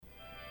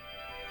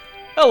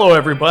Hello,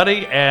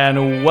 everybody,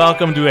 and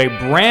welcome to a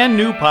brand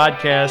new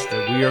podcast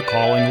that we are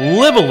calling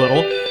Live a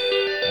Little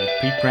with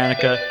Pete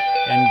Pranica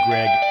and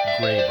Greg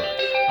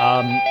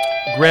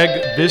Graber. Greg,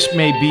 this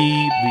may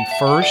be the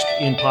first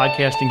in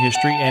podcasting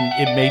history, and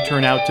it may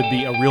turn out to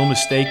be a real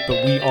mistake,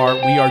 but we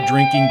are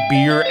drinking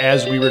beer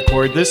as we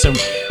record this, and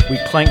we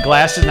clank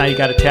glasses. Now you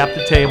got to tap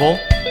the table,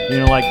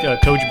 like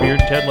Coach Beard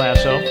and Ted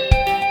Lasso.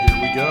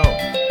 Here we go.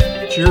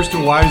 Cheers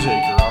to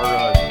Wiseacre,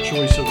 our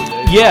choice of the day.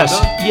 Yes,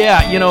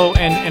 yeah,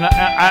 and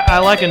I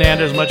like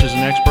Ananda as much as the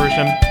next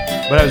person,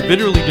 but I was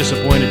bitterly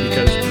disappointed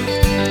because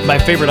my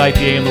favorite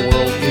IPA in the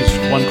world is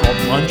one called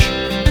Lunch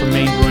from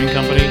Maine Brewing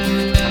Company,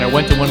 and I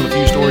went to one of the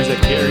few stores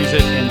that carries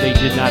it, and they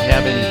did not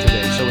have any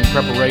today. So in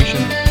preparation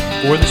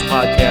for this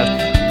podcast,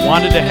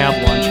 wanted to have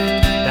lunch.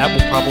 That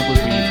will probably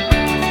be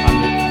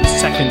on the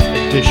second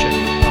edition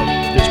of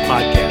this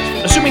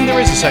podcast, assuming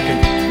there is a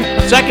second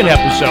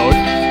episode.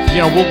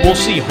 We'll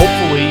see.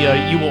 Hopefully,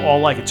 you will all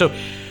like it.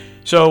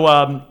 So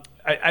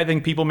I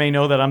think people may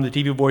know that I'm the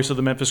TV voice of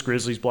the Memphis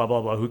Grizzlies, blah,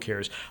 blah, blah. Who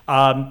cares?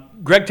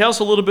 Greg, tell us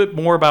a little bit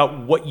more about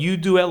what you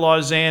do at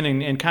Lausanne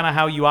and kind of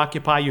how you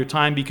occupy your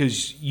time,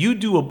 because you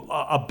do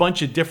a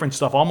bunch of different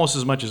stuff almost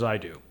as much as I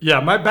do.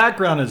 Yeah, my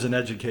background is in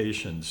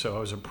education. So I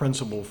was a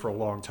principal for a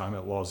long time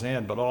at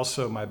Lausanne, but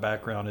also my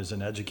background is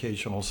in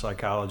educational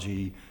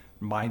psychology,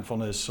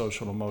 mindfulness,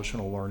 social and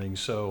emotional learning.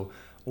 So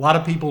a lot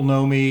of people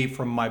know me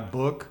from my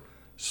book,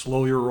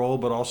 Slow Your Roll,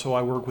 but also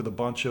I work with a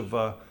bunch of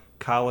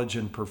college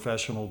and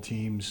professional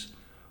teams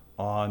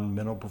on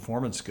mental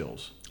performance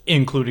skills.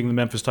 Including the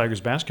Memphis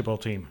Tigers basketball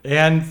team.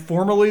 And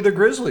formerly the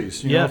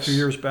Grizzlies, yes. A few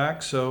years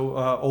back. So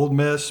Ole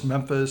Miss,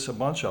 Memphis, a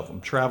bunch of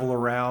them. Travel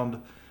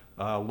around,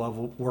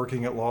 love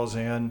working at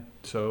Lausanne.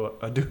 So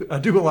I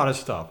do a lot of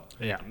stuff.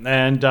 Yeah,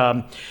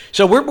 and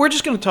so we're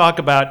just going to talk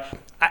about,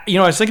 I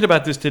was thinking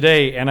about this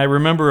today, and I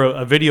remember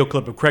a video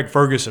clip of Craig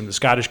Ferguson, the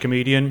Scottish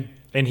comedian,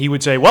 and he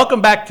would say,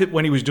 welcome back to,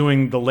 when he was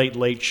doing the Late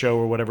Late Show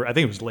or whatever, I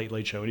think it was Late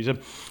Late Show, and he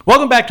said,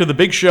 welcome back to the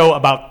big show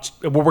about,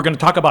 where we're going to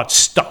talk about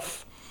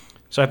stuff.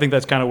 So I think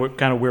that's kind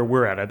of where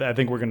we're at. I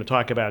think we're going to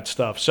talk about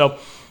stuff. So,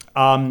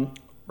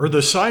 or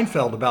the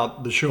Seinfeld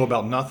about the show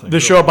about nothing. The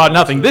show about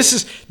nothing.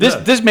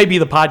 This may be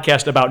the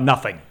podcast about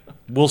nothing.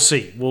 We'll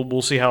see.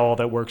 We'll see how all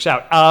that works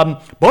out.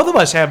 Both of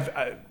us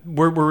have.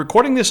 We're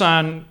recording this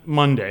on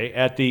Monday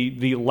at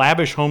the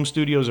lavish home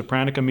studios of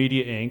Pranica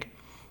Media Inc.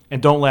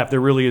 And don't laugh, there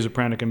really is a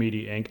Pranica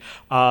Media Inc.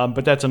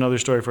 But that's another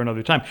story for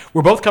another time.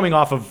 We're both coming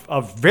off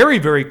of very,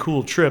 very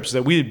cool trips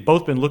that we've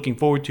both been looking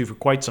forward to for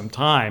quite some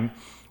time.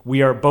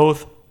 We are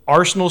both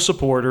Arsenal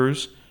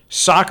supporters,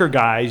 soccer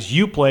guys.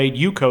 You played,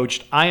 you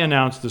coached, I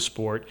announced the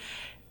sport.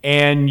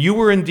 And you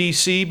were in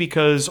D.C.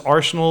 because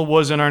Arsenal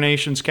was in our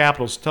nation's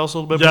capital. So tell us a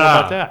little bit more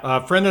about that.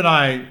 A friend and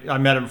I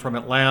met him from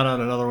Atlanta,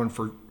 and another one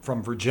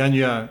from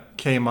Virginia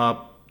came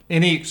up.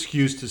 Any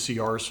excuse to see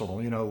Arsenal.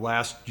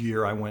 Last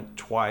year I went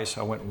twice.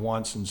 I went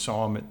once and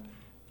saw him at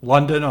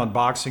London on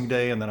Boxing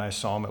Day, and then I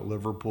saw him at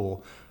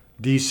Liverpool.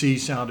 D.C.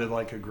 sounded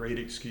like a great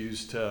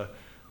excuse to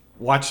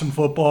watch some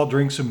football,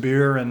 drink some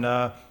beer,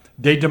 and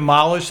they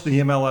demolished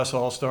the MLS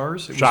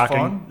All-Stars. It was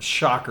fun.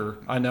 Shocker,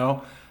 I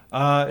know.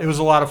 It was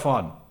a lot of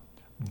fun.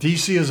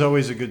 D.C. is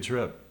always a good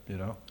trip,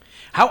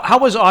 How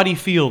was Audi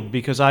Field?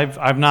 Because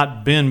I've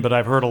not been, but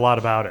I've heard a lot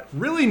about it.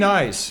 Really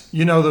nice.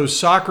 Those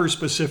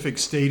soccer-specific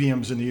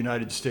stadiums in the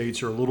United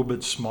States are a little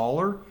bit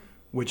smaller,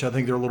 which I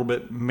think they're a little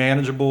bit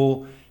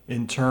manageable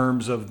in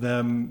terms of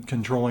them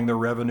controlling their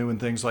revenue and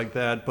things like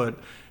that. But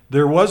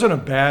there wasn't a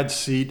bad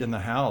seat in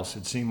the house,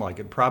 it seemed like.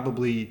 It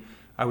probably,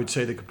 I would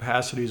say the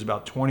capacity is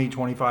about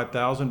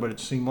 25,000, but it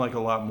seemed like a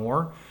lot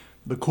more.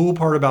 The cool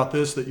part about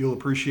this that you'll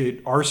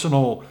appreciate,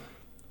 Arsenal,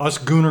 us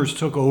Gooners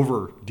took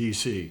over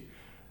D.C.,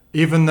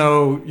 even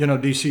though,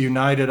 DC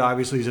United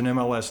obviously is an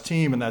MLS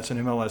team and that's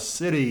an MLS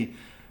city,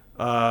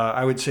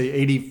 I would say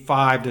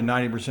 85 to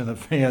 90% of the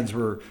fans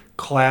were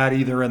clad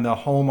either in the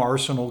home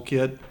Arsenal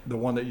kit, the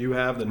one that you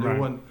have, the new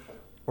one,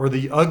 or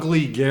the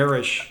ugly,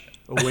 garish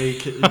away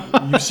kit.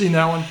 You've seen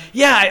that one?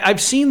 Yeah,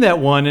 I've seen that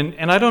one,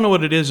 and I don't know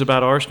what it is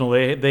about Arsenal.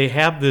 They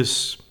have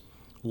this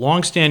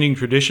long-standing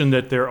tradition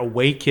that their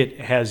away kit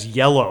has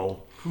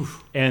yellow.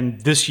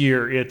 And this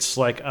year it's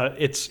like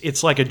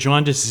a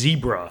jaundiced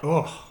zebra.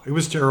 Oh, it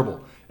was terrible.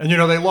 And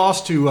they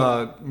lost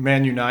to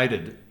Man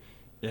United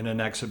in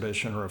an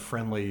exhibition or a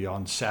friendly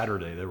on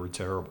Saturday. They were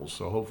terrible.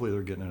 So hopefully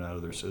they're getting it out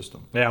of their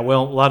system. Yeah,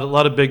 well, a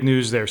lot of big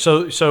news there.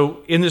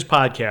 So in this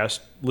podcast,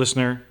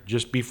 listener,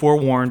 just be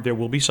forewarned, there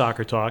will be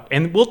soccer talk,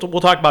 and we'll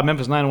talk about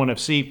Memphis 901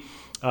 FC.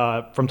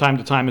 From time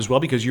to time as well,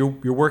 because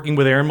you're working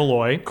with Aaron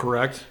Malloy.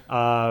 Correct.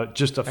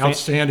 Just a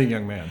outstanding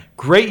young man.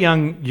 Great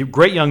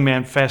young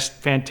man,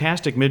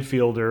 fantastic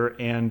midfielder,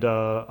 and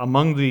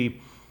among the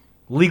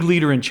league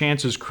leader in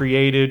chances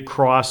created,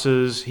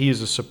 crosses. He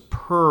is a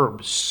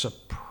superb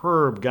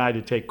guy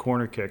to take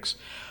corner kicks.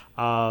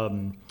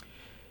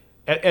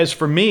 As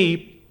for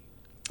me,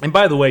 and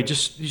by the way,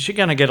 just you should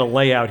kind of get a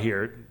layout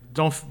here.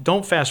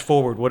 don't fast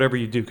forward whatever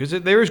you do, because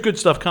there is good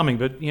stuff coming,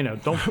 but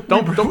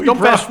don't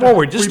fast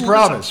forward. Just we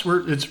promise.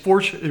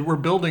 We're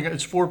building.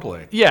 It's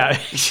foreplay. Yeah,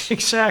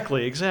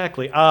 exactly.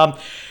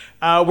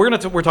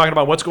 We're talking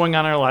about what's going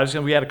on in our lives,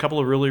 and we had a couple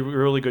of really,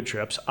 really good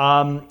trips.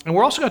 And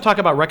we're also going to talk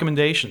about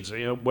recommendations.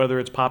 Whether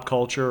it's pop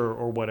culture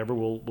or whatever,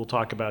 we'll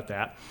talk about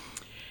that.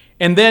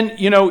 And then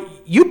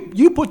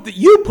you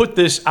put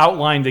this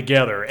outline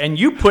together, and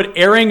you put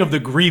airing of the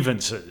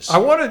grievances.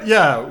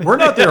 We're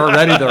not there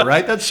already though,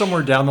 right? That's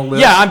somewhere down the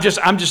list. Yeah,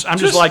 I'm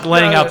just like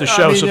laying out the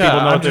show so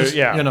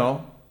people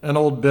know. An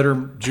old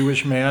bitter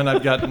Jewish man.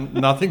 I've got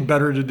nothing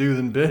better to do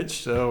than bitch.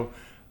 So.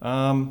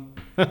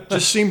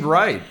 Just seemed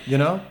right,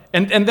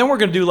 And then we're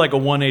going to do like a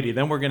 180.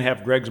 Then we're going to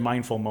have Greg's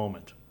mindful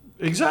moment.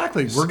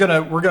 Exactly. We're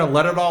gonna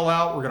let it all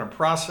out. We're gonna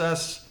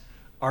process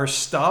our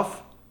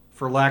stuff,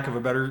 for lack of a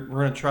better.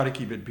 We're gonna try to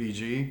keep it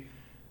PG,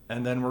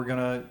 and then we're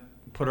gonna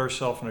put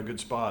ourselves in a good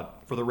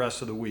spot for the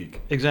rest of the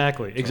week.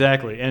 Exactly.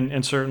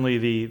 And certainly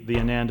the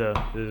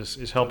Ananda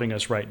is helping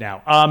us right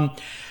now.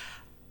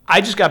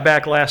 I just got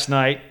back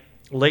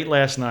late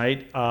last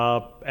night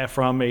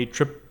from a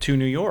trip to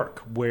New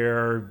York,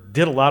 where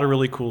did a lot of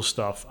really cool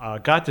stuff.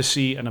 Got to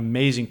see an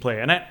amazing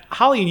play. And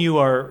Holly and you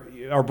are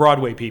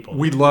Broadway people.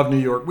 We love New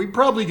York. We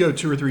probably go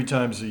 2 or 3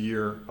 times a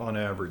year on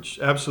average.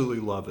 Absolutely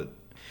love it.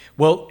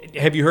 Well,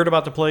 have you heard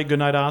about the play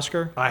Goodnight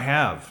Oscar? I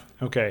have.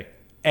 Okay.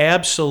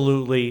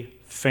 Absolutely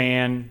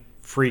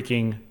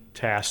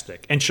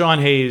fan-freaking-tastic. And Sean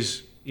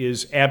Hayes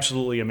is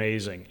absolutely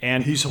amazing.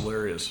 And he's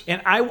hilarious.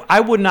 And I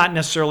would not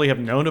necessarily have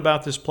known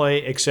about this play,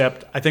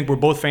 except I think we're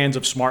both fans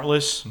of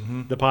Smartless,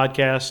 the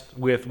podcast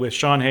with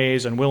Sean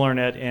Hayes and Will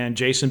Arnett and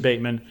Jason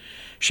Bateman.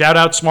 Shout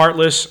out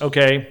Smartless.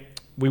 Okay,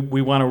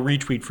 we want to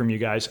retweet from you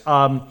guys.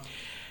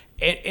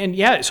 And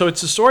yeah, so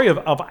it's the story of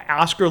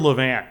Oscar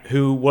Levant,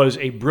 who was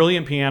a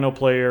brilliant piano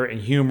player and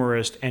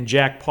humorist, and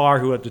Jack Parr,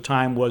 who at the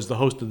time was the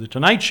host of The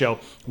Tonight Show,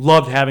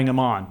 loved having him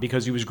on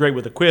because he was great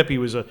with a quip. He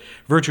was a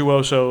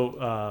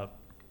virtuoso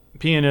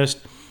pianist,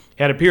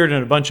 had appeared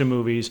in a bunch of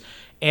movies,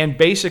 and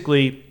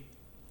basically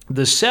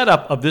the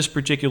setup of this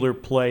particular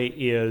play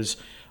is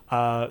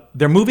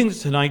they're moving The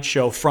Tonight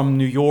Show from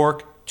New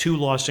York to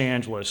Los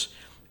Angeles,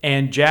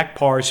 and Jack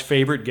Parr's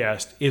favorite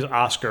guest is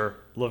Oscar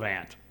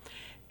Levant.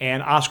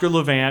 And Oscar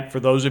Levant, for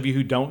those of you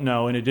who don't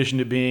know, in addition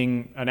to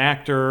being an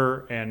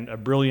actor and a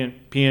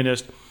brilliant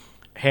pianist,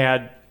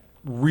 had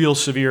real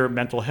severe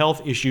mental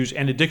health issues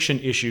and addiction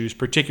issues,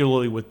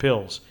 particularly with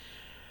pills.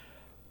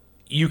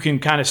 You can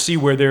kind of see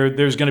where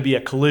there's going to be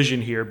a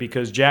collision here,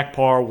 because Jack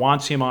Parr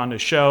wants him on the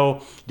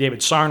show.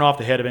 David Sarnoff,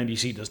 the head of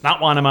NBC, does not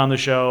want him on the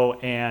show,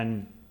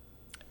 and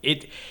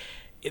it's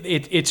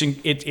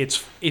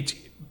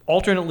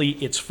alternately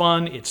it's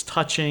fun, it's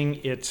touching,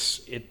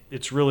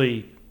 it's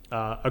really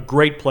a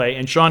great play.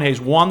 And Sean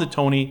Hayes won the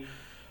Tony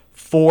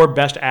for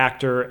Best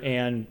Actor,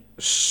 and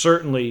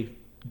certainly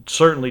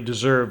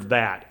deserved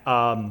that.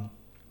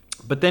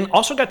 But then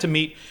also got to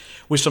meet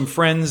with some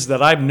friends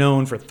that I've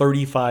known for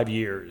 35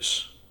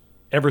 years,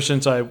 ever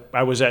since I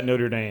was at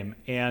Notre Dame,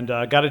 and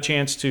got a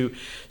chance to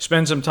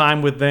spend some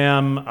time with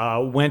them.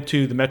 Went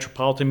to the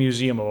Metropolitan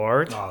Museum of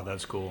Art. Oh,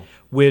 that's cool.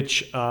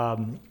 Which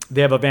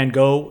they have a Van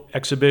Gogh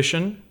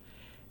exhibition,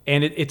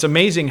 and it's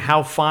amazing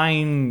how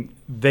fine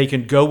they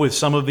can go with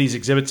some of these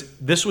exhibits.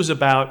 This was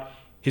about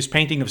his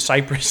painting of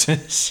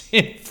cypresses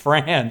in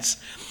France,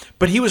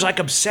 but he was like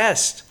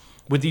obsessed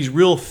with these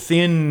real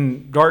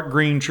thin, dark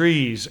green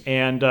trees.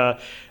 And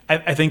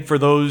I think for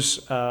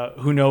those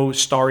who know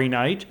Starry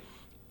Night,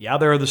 yeah,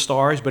 there are the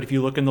stars, but if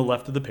you look in the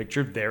left of the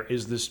picture, there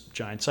is this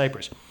giant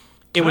cypress.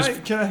 Can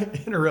I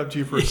interrupt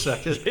you for a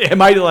second?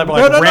 Am I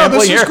rambling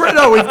this here? is great.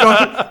 No,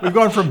 we've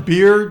gone from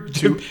beer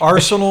to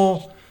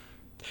Arsenal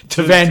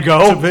to Van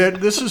Gogh.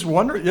 This is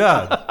wonderful.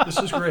 Yeah, this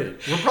is great.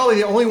 We're probably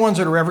the only ones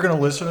that are ever going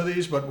to listen to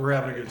these, but we're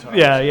having a good time.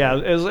 Yeah.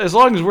 As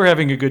long as we're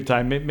having a good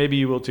time, maybe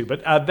you will too.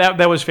 But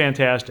that was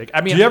fantastic.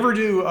 I mean, do you ever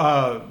do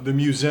the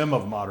Museum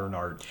of Modern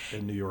Art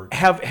in New York?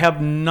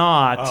 Have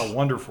not. Oh,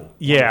 wonderful.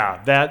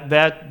 Yeah,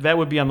 that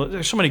would be on.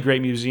 There's so many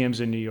great museums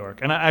in New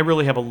York, and I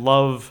really have a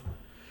love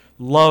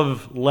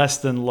less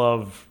than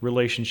love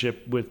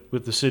relationship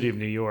with the city of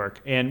New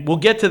York, and we'll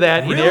get to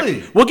that.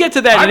 Really? We'll get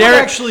to that. I would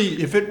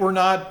actually, if it were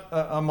not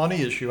a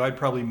money issue, I'd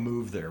probably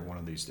move there one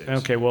of these days.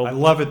 Okay, well, I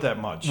love it that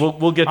much.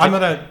 We'll get. I'm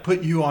going to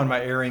put you on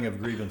my airing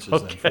of grievances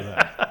then for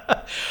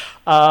that.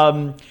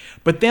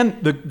 But then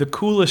the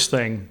coolest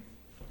thing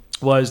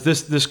was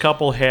this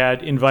couple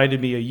had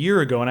invited me a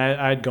year ago, and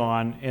I'd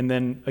gone, and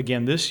then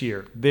again this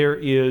year. There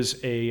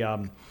is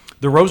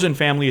the Rosen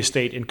family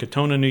estate in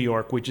Katona, New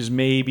York, which is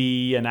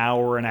maybe an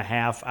hour and a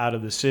half out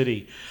of the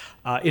city.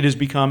 It has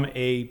become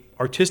a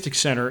artistic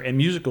center and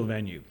musical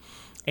venue.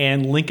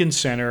 And Lincoln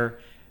Center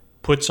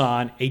puts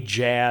on a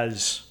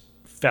jazz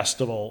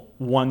festival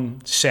one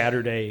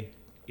Saturday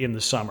in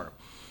the summer.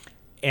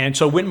 And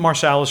so Wynton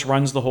Marsalis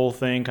runs the whole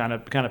thing, kind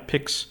of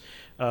picks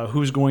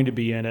who's going to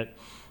be in it.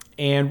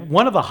 And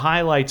one of the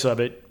highlights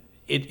of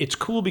it's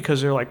cool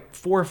because there are like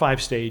 4 or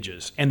 5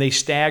 stages, and they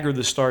stagger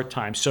the start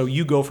time. So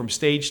you go from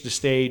stage to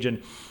stage,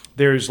 and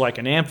There's like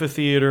an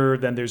amphitheater.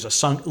 Then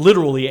there's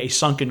literally a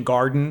sunken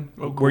garden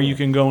where you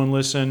can go and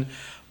listen.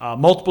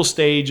 Multiple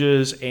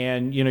stages,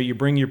 and you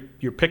bring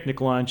your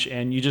picnic lunch,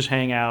 and you just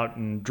hang out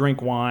and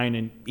drink wine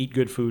and eat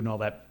good food and all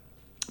that.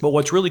 But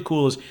what's really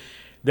cool is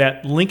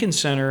that Lincoln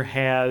Center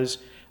has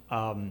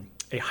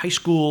a high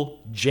school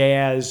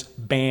jazz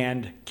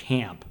band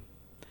camp.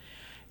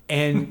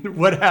 And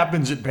what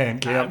happens at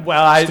band camp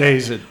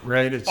stays it,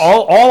 right? It's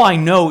all I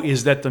know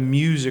is that the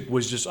music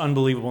was just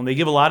unbelievable, and they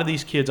give a lot of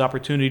these kids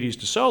opportunities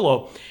to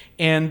solo.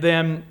 And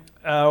then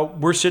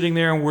we're sitting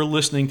there and we're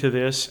listening to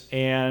this,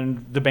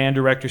 and the band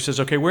director says,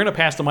 "Okay, we're going to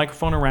pass the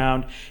microphone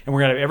around, and we're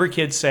going to have every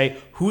kid say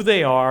who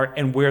they are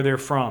and where they're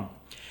from."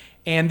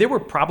 And there were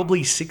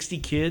probably 60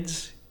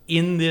 kids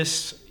in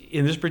this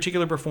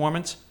particular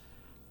performance.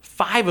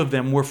 5 of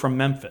them were from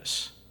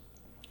Memphis.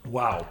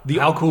 Wow.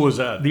 How cool is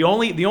that? The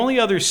only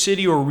other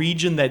city or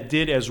region that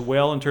did as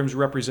well in terms of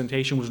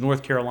representation was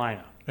North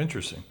Carolina.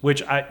 Interesting.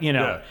 Which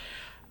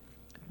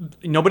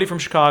nobody from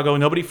Chicago,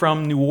 nobody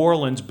from New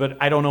Orleans, but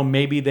I don't know,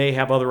 maybe they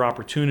have other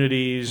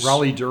opportunities.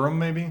 Raleigh-Durham,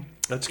 maybe?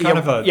 That's kind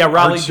of a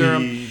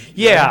Raleigh-Durham.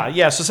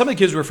 Yeah. So some of the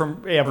kids were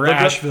from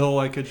Asheville.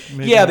 I could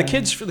maybe. Yeah, the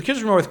kids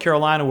from North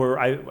Carolina were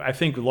I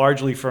think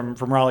largely from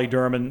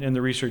Raleigh-Durham in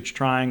the Research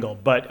Triangle.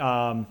 But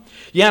and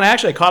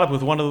I caught up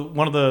with one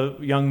of the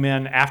young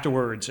men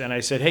afterwards, and I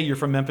said, "Hey, you're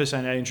from Memphis,"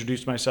 and I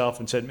introduced myself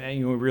and said, "Man,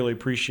 we really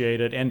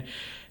appreciate it." And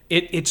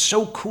it's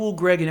so cool,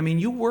 Greg. And I mean,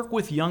 you work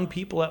with young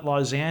people at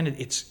Lausanne.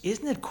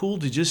 Isn't it cool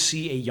to just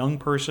see a young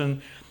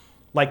person?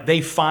 Like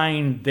they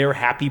find their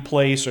happy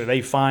place, or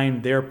they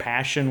find their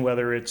passion,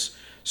 whether it's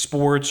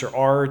sports or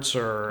arts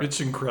or...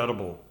 It's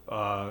incredible.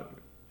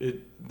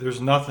 There's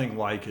nothing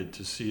like it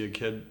to see a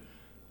kid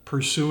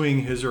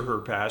pursuing his or her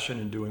passion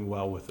and doing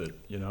well with it,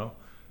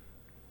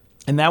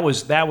 And that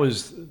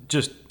was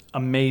just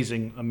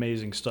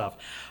amazing stuff.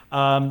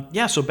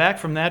 So back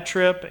from that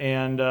trip,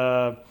 and...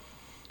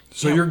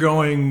 So you're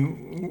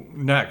going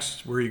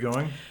next. Where are you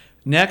going?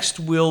 Next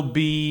will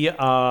be...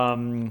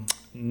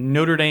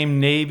 Notre Dame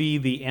Navy,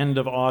 the end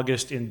of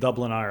August in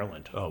Dublin,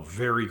 Ireland. Oh,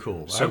 very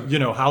cool. So,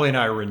 Holly and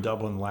I were in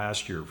Dublin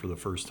last year for the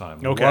first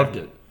time. Okay. Loved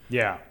it.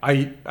 Yeah.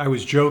 I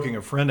was joking.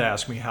 A friend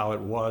asked me how it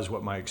was,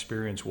 what my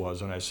experience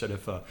was, and I said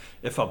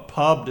if a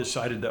pub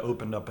decided to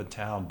open up a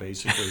town,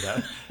 basically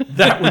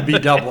that would be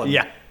Dublin.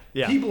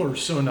 Yeah. People are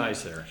so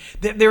nice there.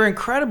 They're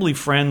incredibly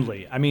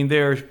friendly. I mean,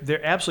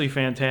 they're absolutely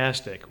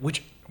fantastic.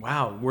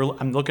 Wow,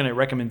 I'm looking at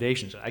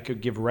recommendations. I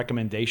could give a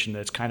recommendation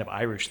that's kind of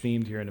Irish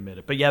themed here in a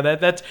minute. But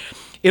yeah,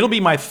 it'll be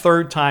my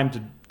third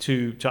time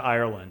to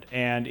Ireland,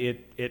 and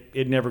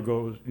it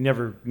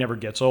never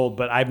gets old.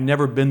 But I've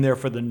never been there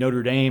for the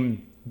Notre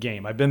Dame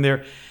game. I've been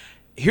there.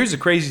 Here's the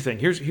crazy thing.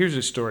 Here's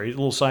a story, a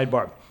little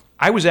sidebar.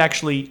 I was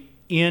actually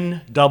in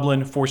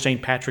Dublin for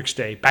St. Patrick's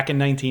Day back in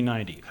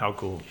 1990. How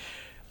cool.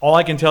 All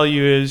I can tell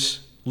you is,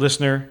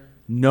 listener,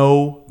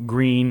 no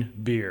green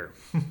beer.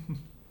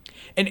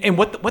 And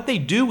what they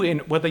do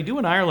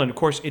in Ireland, of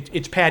course,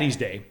 it's Paddy's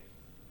Day.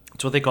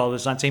 That's what they call it.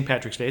 It's not St.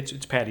 Patrick's Day.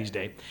 It's Paddy's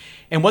Day.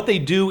 And what they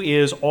do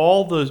is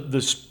all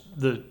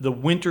the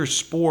winter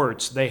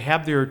sports, they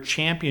have their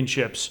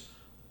championships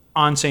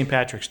on St.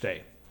 Patrick's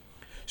Day.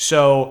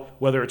 So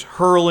whether it's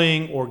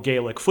hurling or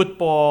Gaelic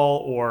football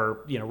or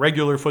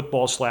regular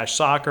football /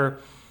 soccer,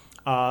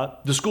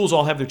 the schools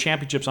all have their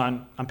championships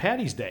on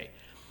Paddy's Day.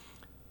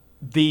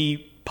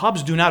 The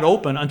pubs do not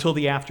open until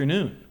the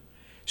afternoon.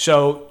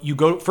 So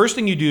first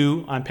thing you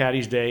do on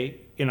Paddy's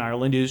Day in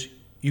Ireland is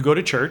you go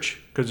to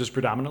church, because it's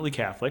predominantly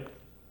Catholic.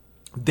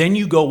 Then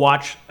you go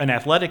watch an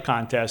athletic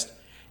contest,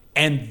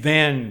 and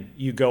then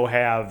you go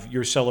have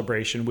your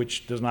celebration,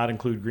 which does not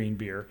include green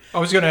beer. I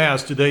was going to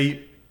ask, do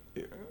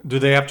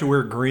they have to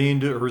wear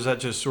green, or is that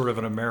just sort of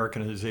an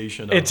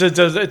Americanization? It's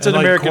an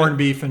American corned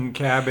beef and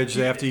cabbage.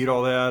 They have to eat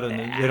all that,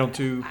 and they don't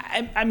do.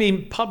 I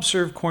mean, pubs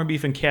serve corned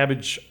beef and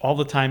cabbage all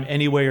the time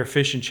anyway, or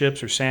fish and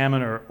chips, or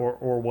salmon,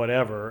 or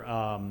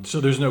whatever. So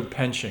there's no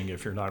penching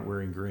if you're not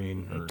wearing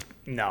green. Or...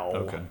 No,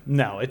 okay.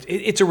 No.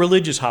 It's a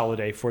religious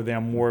holiday for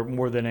them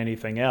more than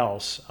anything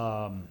else.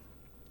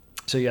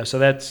 So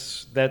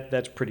that's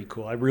pretty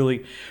cool. I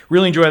really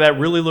enjoy that.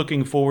 Really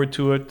looking forward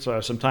to it.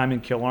 Some time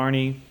in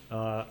Killarney.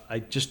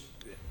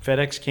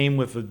 FedEx came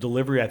with a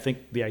delivery. I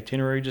think the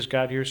itinerary just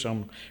got here, so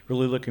I'm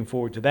really looking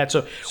forward to that.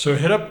 So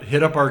hit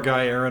up our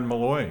guy Aaron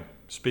Malloy.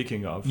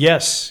 Speaking of,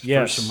 yes,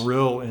 for some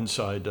real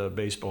inside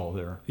baseball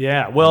there.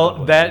 Yeah,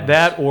 well,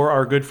 that or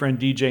our good friend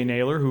DJ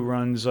Naylor, who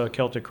runs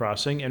Celtic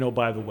Crossing, and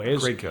by the way,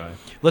 great guy.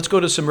 Let's go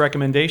to some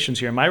recommendations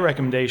here. My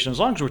recommendation, as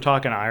long as we're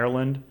talking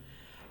Ireland.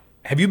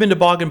 Have you been to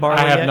Bog and Barley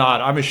yet? I have yet?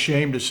 not. I'm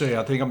ashamed to say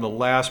I think I'm the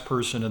last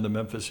person in the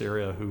Memphis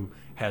area who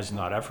has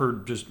not. I've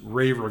heard just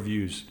rave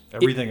reviews,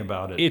 everything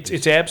about it.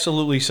 It's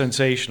absolutely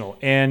sensational.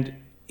 And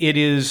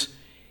it's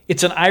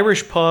an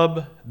Irish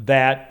pub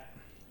that,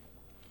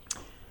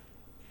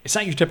 it's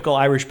not your typical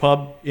Irish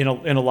pub in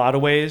a lot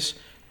of ways.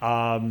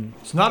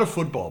 It's not a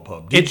football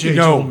pub. DJ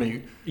told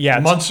me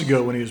months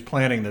ago when he was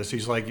planning this,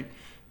 he's like,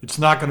 It's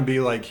not going to be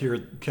like here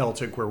at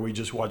Celtic where we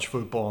just watch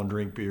football and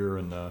drink beer,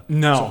 and no,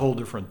 it's a whole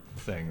different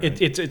thing.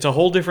 Right? It's a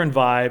whole different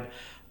vibe.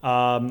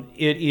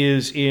 It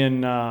is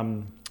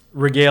in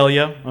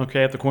Regalia,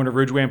 okay, at the corner of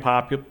Ridgeway and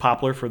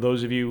Poplar, for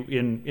those of you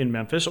in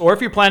Memphis. Or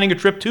if you're planning a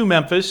trip to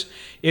Memphis,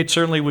 it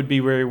certainly would be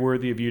very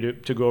worthy of you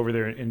to go over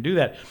there and do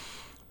that.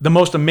 The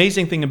most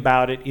amazing thing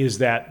about it is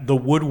that the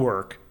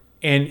woodwork,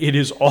 and it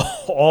is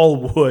all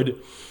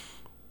wood,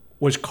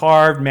 was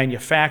carved,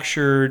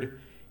 manufactured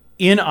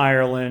in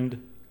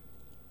Ireland,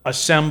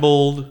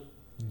 assembled,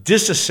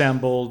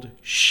 disassembled,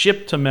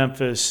 shipped to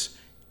Memphis,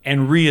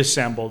 and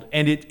reassembled.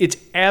 And it's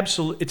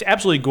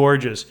absolutely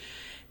gorgeous.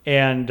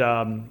 And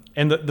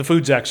the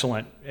food's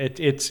excellent.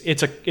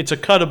 It's a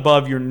cut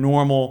above your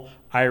normal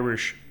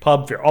Irish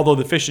pub fare. Although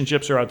the fish and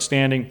chips are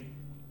outstanding,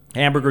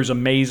 hamburger's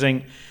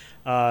amazing.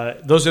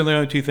 Those are the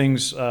only two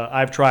things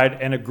I've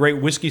tried, and a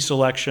great whiskey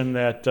selection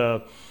that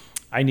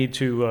I need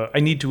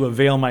to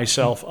avail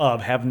myself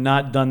of. Have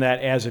not done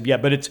that as of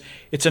yet, but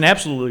it's an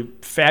absolutely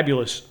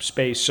fabulous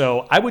space.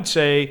 So I would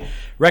say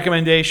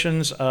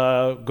recommendations: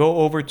 go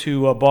over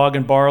to Bog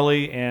and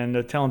Barley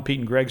and tell them Pete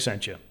and Greg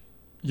sent you.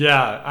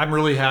 Yeah, I'm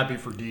really happy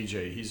for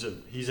DJ.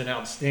 He's an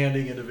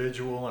outstanding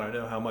individual, and I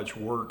know how much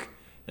work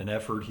and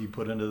effort he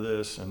put into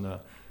this. And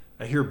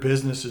I hear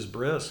business is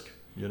brisk.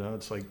 You know,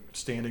 it's like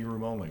standing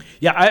room only.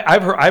 Yeah,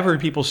 I've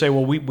heard people say,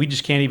 well, we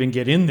just can't even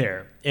get in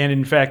there. And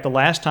in fact, the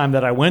last time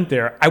that I went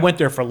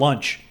there for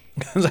lunch.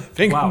 Because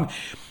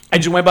I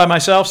just went by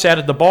myself, sat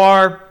at the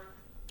bar,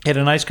 had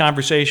a nice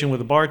conversation with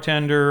the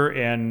bartender,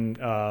 and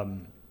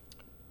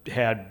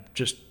had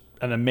just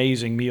an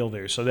amazing meal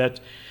there. So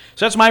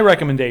that's my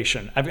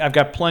recommendation. I've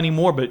got plenty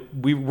more, but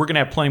we're going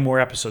to have plenty more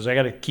episodes. I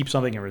got to keep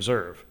something in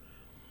reserve.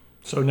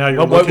 So now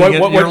you're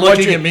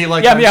looking at me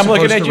like I'm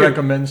supposed to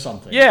recommend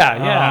something.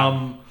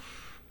 Yeah.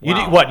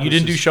 You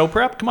didn't do show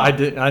prep? Come on. I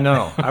did. I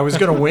know. I was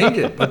going to wing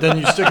it, but then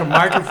you stick a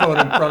microphone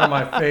in front of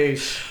my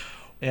face,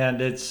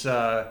 and it's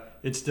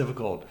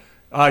difficult.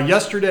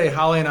 Yesterday,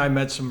 Holly and I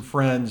met some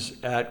friends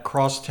at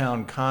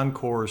Crosstown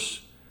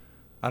Concourse.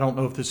 I don't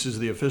know if this is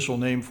the official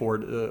name for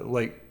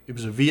it. It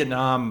was a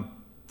Vietnam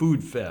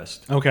food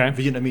fest. Okay.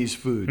 Vietnamese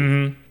food.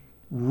 Mm-hmm.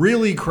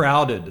 Really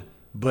crowded,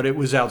 but it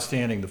was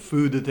outstanding. The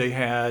food that they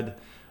had,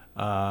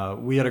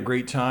 we had a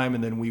great time,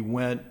 and then we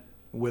went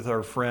with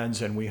our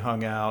friends and we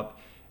hung out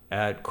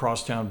at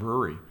Crosstown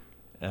Brewery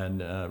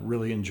and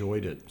really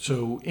enjoyed it.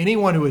 So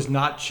anyone who has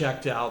not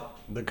checked out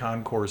the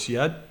concourse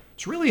yet,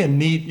 it's really a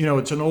neat,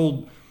 it's an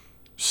old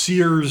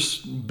Sears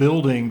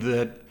building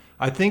that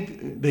I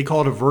think they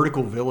call it a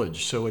vertical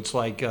village. So it's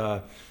like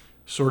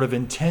sort of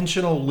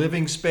intentional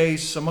living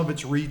space. Some of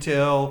it's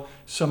retail,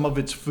 some of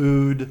it's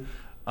food.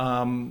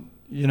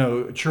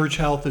 Church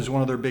Health is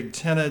one of their big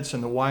tenants,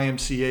 and the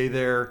YMCA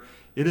there.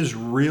 It is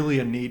really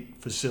a neat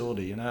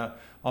facility. And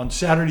on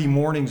Saturday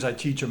mornings, I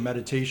teach a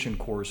meditation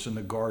course in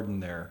the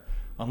garden there,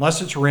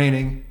 unless it's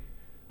raining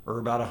or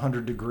about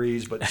 100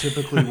 degrees. But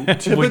typically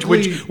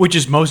which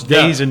is most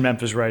days in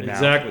Memphis right now.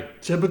 Exactly.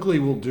 Typically,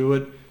 we'll do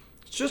it.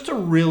 It's just a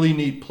really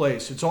neat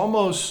place. It's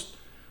almost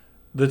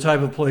the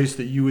type of place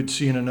that you would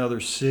see in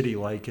another city,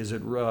 like is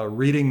it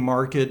Reading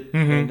Market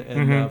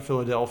in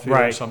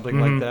Philadelphia or something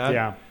like that.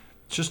 Yeah.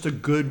 It's just a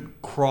good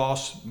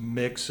cross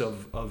mix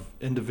of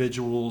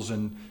individuals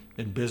and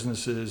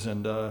businesses,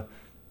 and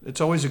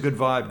it's always a good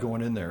vibe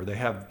going in there. They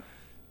have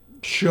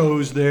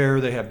shows there,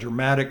 they have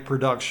dramatic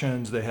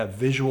productions, they have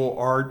visual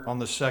art on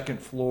the second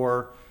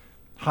floor.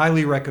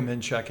 Highly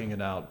recommend checking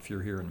it out if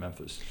you're here in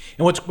Memphis.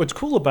 And what's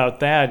cool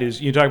about that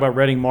is you talk about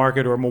Reading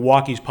Market or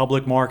Milwaukee's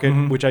Public Market,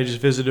 which I just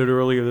visited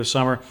earlier this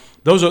summer.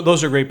 Those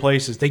are great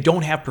places. They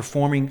don't have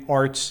performing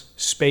arts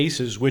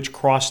spaces, which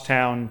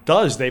Crosstown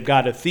does. They've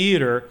got a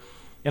theater,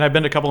 and I've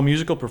been to a couple of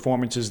musical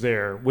performances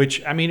there,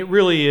 which, I mean, it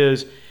really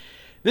is.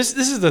 This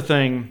is the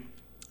thing,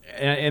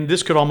 and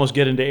this could almost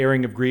get into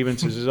airing of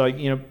grievances. Is like,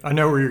 I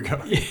know where you're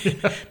going.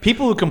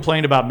 People who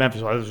complain about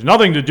Memphis, there's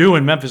nothing to do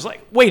in Memphis.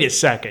 Like, wait a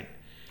second.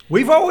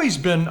 We've always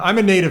been, I'm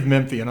a native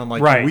Memphian,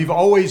 unlike you. We've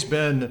always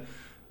been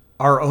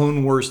our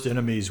own worst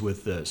enemies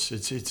with this.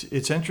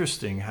 It's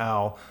interesting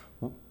how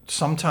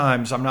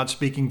sometimes, I'm not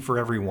speaking for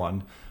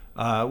everyone,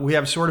 we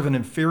have sort of an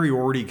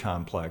inferiority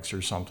complex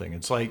or something.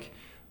 It's like,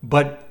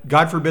 but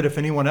God forbid if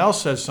anyone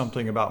else says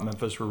something about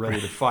Memphis, we're ready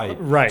to fight.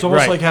 It's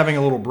almost like having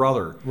a little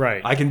brother.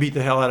 I can beat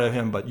the hell out of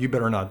him, but you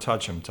better not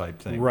touch him type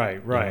thing.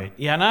 Right.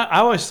 Yeah, and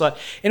I always thought,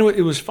 and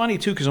it was funny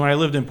too, because when I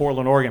lived in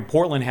Portland, Oregon,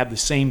 Portland had the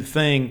same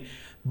thing,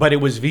 but it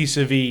was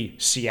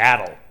vis-a-vis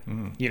Seattle.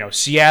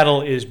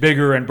 Seattle is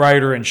bigger and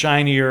brighter and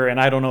shinier, and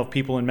I don't know if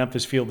people in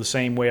Memphis feel the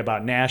same way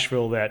about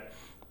Nashville that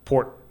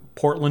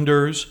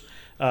Portlanders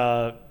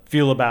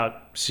feel about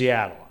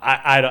Seattle.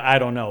 I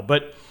don't know.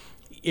 But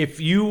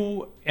if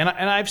you, and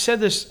I've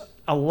said this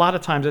a lot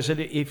of times, I said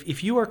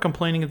if you are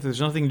complaining that there's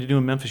nothing to do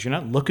in Memphis, you're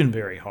not looking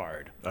very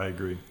hard. I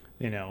agree.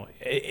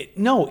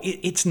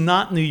 It's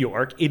not New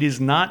York. It is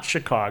not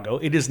Chicago.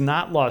 It is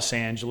not Los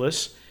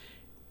Angeles.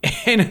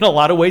 And in a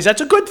lot of ways,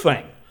 that's a good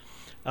thing.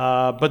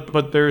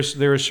 But there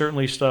is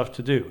certainly stuff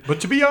to do. But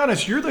to be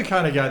honest, you're the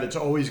kind of guy that's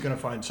always going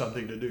to find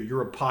something to do.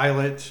 You're a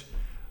pilot.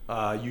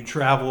 You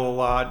travel a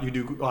lot. You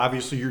do,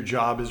 obviously your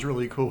job is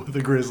really cool with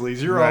the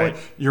Grizzlies. You're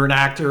an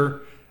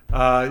actor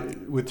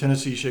with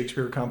Tennessee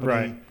Shakespeare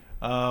Company.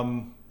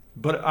 Right.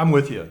 But I'm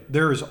with you.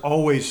 There is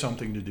always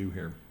something to do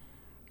here.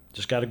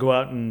 Just got to go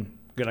out and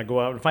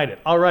fight it.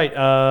 All right.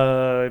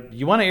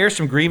 You want to air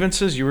some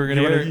grievances? You want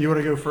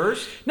to go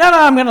first? No.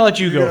 I'm going to let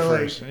you go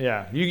first.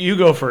 Yeah, you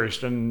go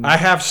first. And I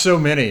have so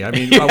many. I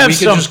mean, we could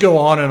just go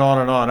on and on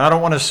and on. I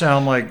don't want to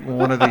sound like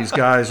one of these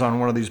guys on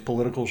one of these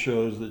political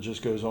shows that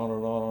just goes on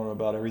and on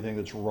about everything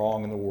that's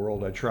wrong in the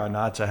world. I try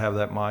not to have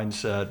that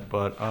mindset,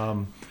 but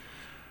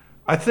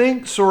I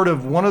think sort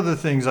of one of the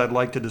things I'd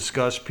like to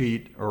discuss,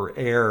 Pete, or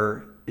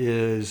air,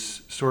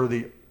 is sort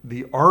of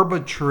the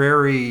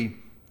arbitrary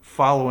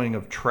following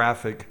of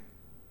traffic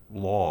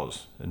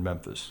laws in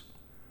Memphis.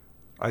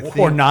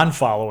 Or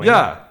non-following.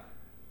 Yeah.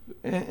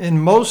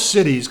 In most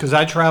cities, because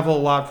I travel a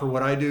lot for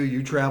what I do,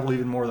 you travel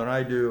even more than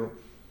I do,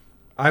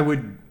 I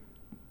would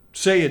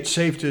say it's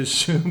safe to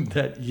assume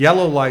that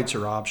yellow lights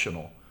are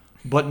optional.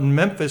 But in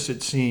Memphis,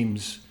 it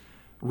seems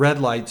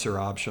red lights are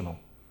optional.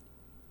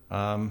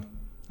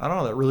 I don't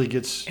know. That really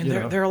gets... And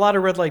there are a lot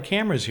of red light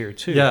cameras here,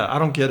 too. Yeah, I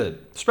don't get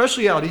it.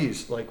 Especially out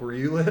east, like where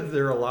you live,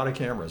 there are a lot of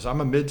cameras.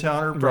 I'm a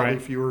Midtowner, probably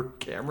fewer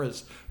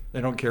cameras.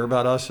 They don't care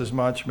about us as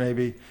much,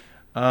 maybe.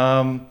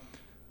 I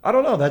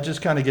don't know. That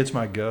just kind of gets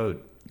my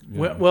goat.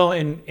 Well,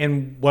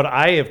 and what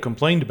I have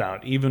complained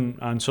about, even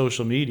on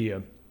social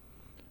media,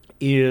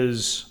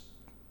 is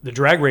the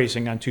drag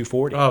racing on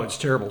 240. Oh, it's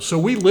terrible. So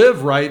we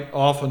live right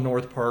off of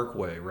North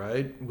Parkway,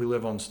 right? We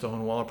live on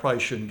Stonewall. I probably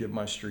shouldn't give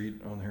my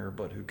street on here,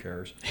 but who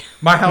cares?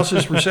 My house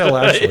is for sale,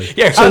 actually.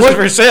 Yeah, so house is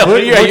for sale.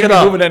 Look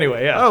can move it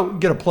anyway. Yeah. Oh,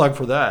 get a plug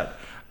for that.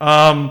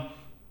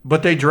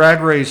 But they drag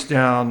race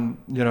down,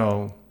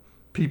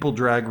 people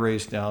drag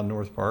race down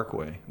North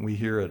Parkway. We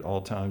hear it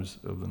all times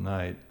of the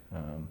night.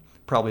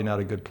 Probably not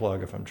a good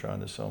plug if I'm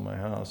trying to sell my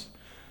house.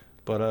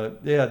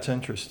 But, yeah, it's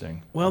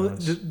interesting. Well,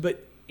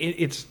 but...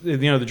 It's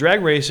the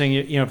drag racing,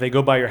 if they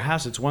go by your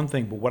house, it's one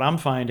thing. But what I'm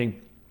finding,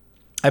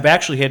 I've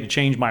actually had to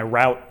change my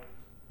route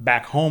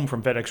back home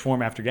from FedEx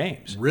Forum after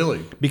games.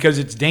 Really? Because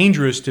it's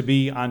dangerous to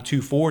be on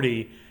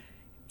 240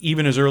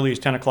 even as early as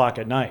 10 o'clock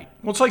at night.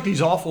 Well, it's like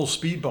these awful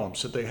speed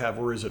bumps that they have.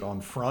 Where is it?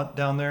 On Front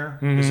down there?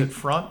 Mm-hmm. Is it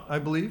Front, I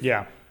believe?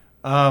 Yeah.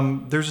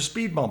 There's a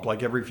speed bump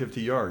like every 50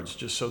 yards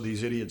just so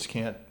these idiots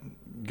can't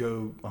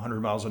go 100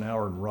 miles an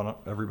hour and run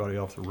everybody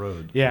off the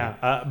road.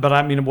 Yeah, but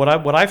I mean, what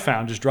I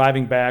found just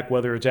driving back,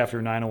 whether it's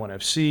after 901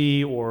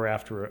 FC or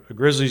after a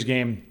Grizzlies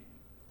game,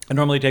 I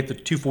normally take the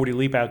 240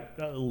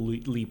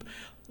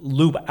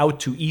 loop out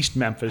to East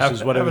Memphis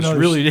is what I was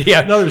really.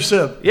 Yeah, another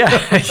sip. Yeah,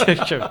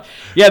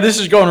 yeah. This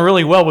is going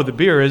really well with the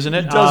beer, isn't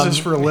it? He does this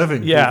for a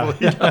living.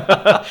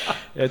 Yeah,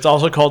 it's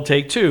also called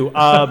Take Two.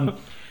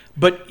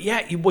 But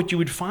yeah, what you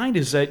would find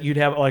is that you'd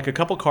have like a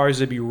couple cars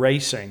that'd be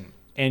racing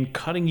and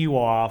cutting you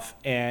off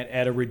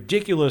at a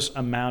ridiculous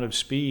amount of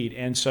speed.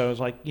 And so it's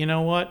like, you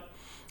know what?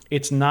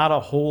 It's not a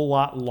whole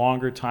lot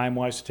longer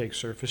time-wise to take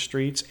surface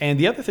streets. And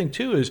the other thing,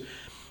 too, is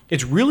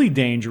it's really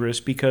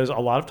dangerous because a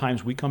lot of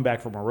times we come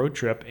back from a road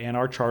trip and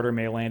our charter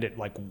may land at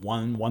like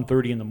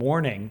 1:30 in the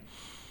morning.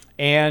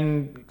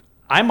 And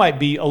I might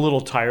be a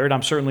little tired.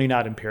 I'm certainly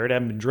not impaired. I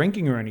haven't been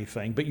drinking or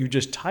anything. But you're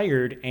just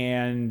tired,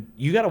 and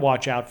you got to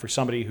watch out for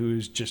somebody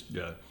who's just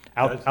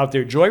out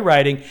there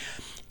joyriding.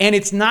 And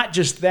it's not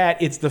just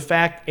that, it's the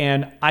fact,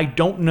 and I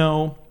don't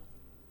know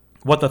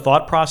what the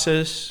thought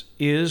process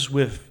is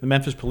with the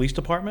Memphis Police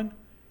Department.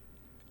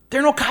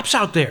 There are no cops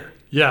out there.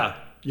 Yeah,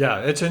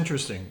 it's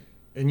interesting.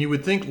 And you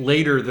would think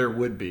later there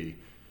would be.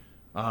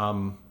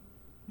 The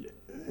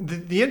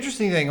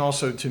interesting thing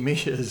also to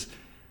me is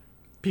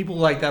people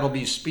like that will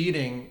be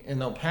speeding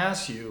and they'll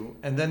pass you,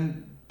 and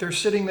then they're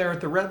sitting there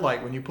at the red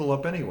light when you pull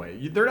up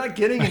anyway. They're not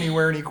getting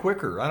anywhere any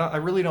quicker. I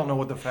really don't know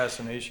what the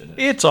fascination is.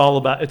 It's all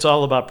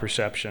about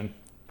perception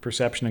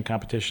and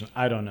competition.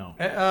 I don't know.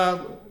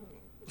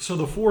 So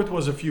the 4th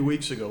was a few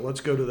weeks ago.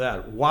 Let's go to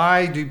that.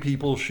 Why do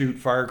people shoot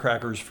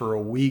firecrackers for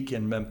a week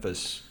in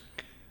Memphis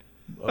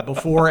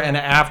before and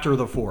after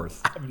the 4th?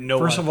 I have no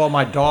First idea. of all,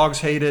 my dogs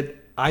hate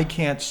it. I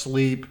can't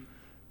sleep.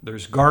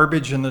 There's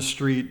garbage in the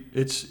street.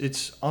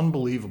 It's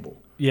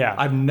unbelievable. Yeah.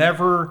 I've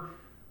never...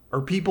 Are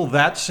people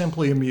that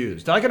simply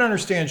amused? I can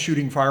understand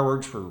shooting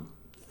fireworks for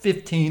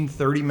 15,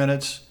 30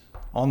 minutes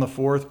on the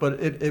 4th, but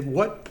at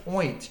what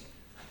point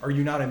are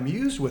you not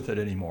amused with it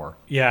anymore?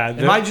 Yeah.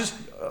 Am I just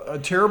a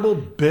terrible,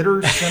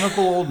 bitter,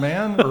 cynical old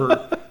man,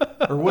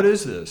 or what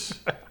is this?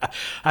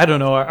 I don't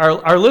know.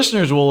 Our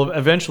listeners will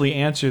eventually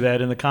answer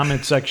that in the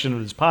comment section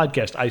of this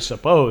podcast, I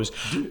suppose.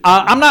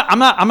 I'm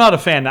not a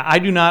fan. I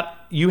do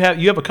not. You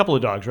have a couple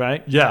of dogs,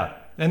 right? Yeah.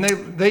 And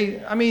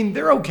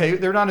they're okay.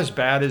 They're not as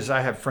bad as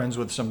I have friends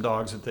with some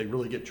dogs that they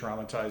really get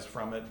traumatized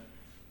from it.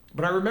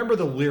 But I remember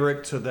the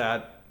lyric to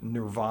that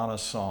Nirvana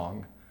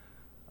song,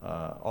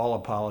 All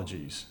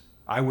Apologies.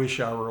 I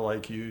wish I were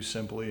like you,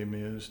 simply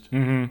amused.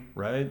 Mm-hmm.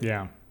 Right?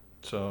 Yeah.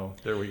 So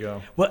there we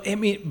go. Well, I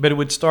mean, but it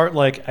would start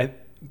like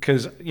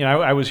because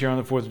I was here on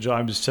the 4th of July.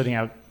 I'm just sitting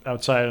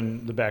outside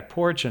on the back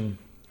porch, and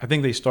I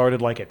think they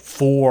started like at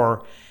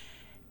 4,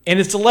 and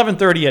it's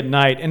 11:30 at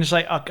night, and it's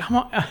like, oh,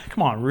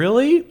 come on,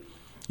 really?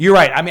 You're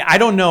right. I mean, I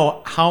don't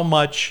know how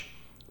much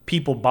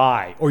people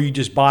buy, or you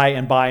just buy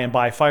and buy and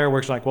buy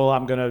fireworks. Like, well,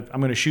 I'm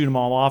gonna shoot them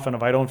all off, and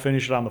if I don't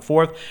finish it on the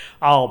 4th,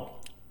 I'll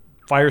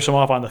fire some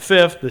off on the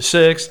 5th, the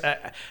 6th.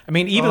 I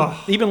mean,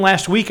 even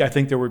last week, I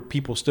think there were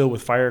people still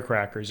with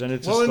firecrackers, and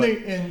it's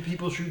and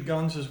people shoot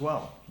guns as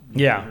well.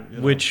 Yeah,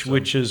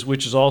 which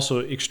is also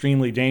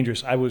extremely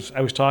dangerous. I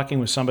was talking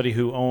with somebody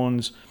who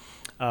owns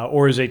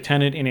or is a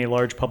tenant in a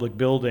large public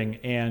building,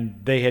 and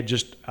they had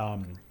just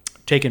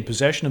taken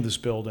possession of this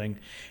building,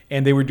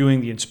 and they were doing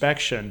the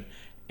inspection,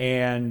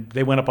 and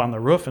they went up on the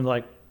roof and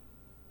like,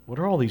 what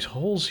are all these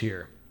holes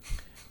here?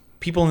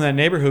 People in that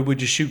neighborhood would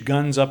just shoot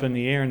guns up in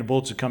the air, and the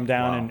bullets would come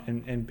down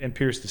and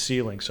pierce the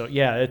ceiling. So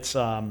yeah, it's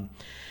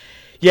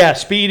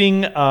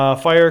speeding,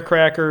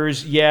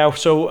 firecrackers. Yeah,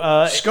 so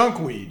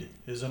skunkweed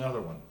is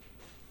another one.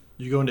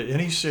 You go into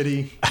any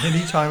city,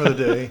 any time of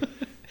the day,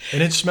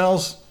 and it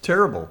smells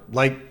terrible,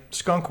 like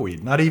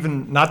skunkweed.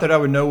 Not that I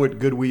would know what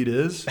good weed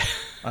is.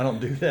 I don't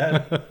do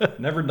that.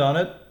 Never done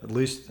it. At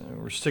least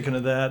we're sticking to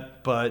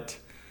that. But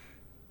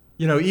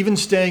even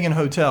staying in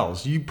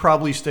hotels, you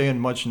probably stay in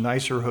much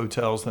nicer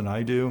hotels than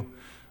I do,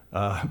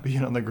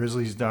 being on the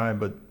Grizzlies dime.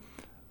 But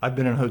I've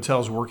been in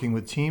hotels working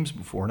with teams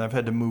before, and I've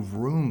had to move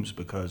rooms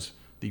because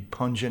the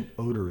pungent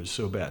odor is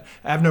so bad.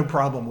 I have no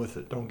problem with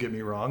it. Don't get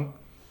me wrong,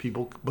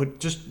 people, but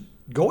just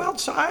go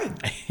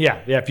outside.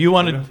 Yeah. If you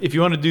want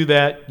to do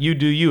that, you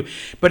do you.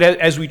 But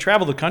as we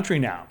travel the country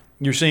now,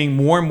 you're seeing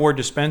more and more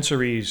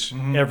dispensaries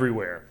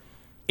everywhere.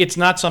 It's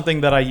not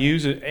something that I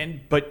use,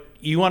 but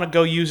you want to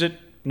go use it,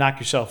 knock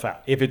yourself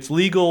out. If it's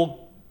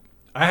legal,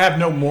 I have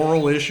no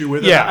moral issue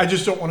with it. Yeah. I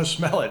just don't want to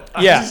smell it.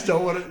 I just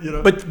don't want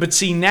to, But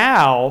see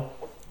now,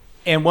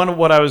 and one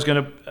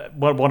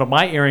of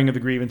my airing of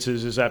the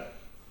grievances is that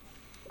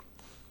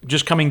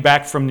just coming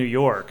back from New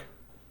York,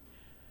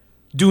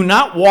 do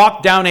not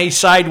walk down a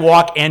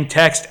sidewalk and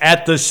text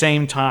at the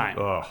same time.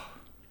 Ugh.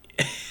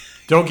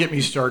 Don't get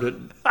me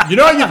started. I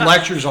give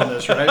lectures on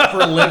this, right? For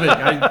a living.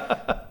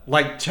 I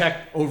like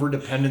tech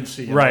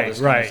over-dependency and all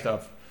this kind of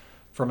stuff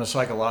from a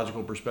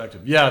psychological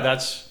perspective. Yeah,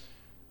 that's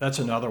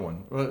another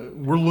one.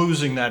 We're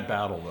losing that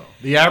battle, though.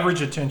 The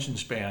average attention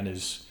span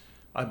is,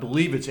 I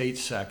believe it's 8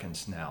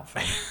 seconds now,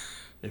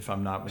 if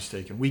I'm not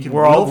mistaken.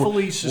 We're all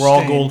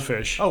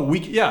goldfish. Oh,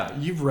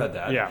 you've read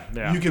that.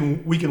 Yeah.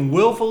 We can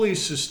willfully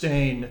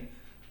sustain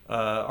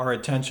our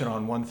attention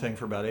on one thing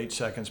for about 8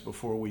 seconds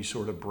before we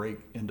sort of break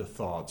into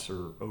thoughts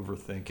or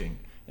overthinking.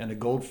 And a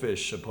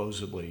goldfish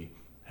supposedly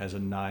has a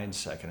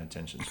 9-second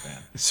attention span.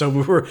 So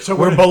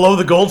we're below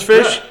the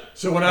goldfish? Yeah.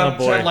 So when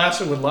Ted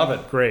Lasso would love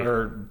it. Great.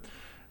 Or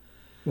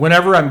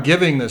whenever I'm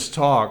giving this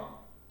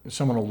talk,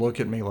 someone will look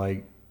at me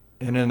like,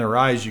 and in their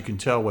eyes you can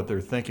tell what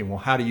they're thinking. Well,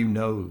 how do you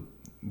know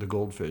the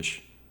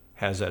goldfish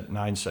has that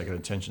 9-second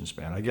attention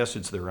span? I guess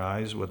it's their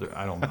eyes. Whether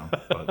I don't know.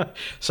 But,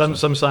 some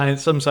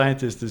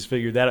scientist has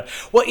figured that out.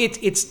 Well,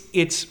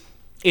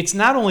 it's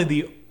not only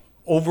the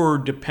over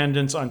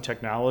dependence on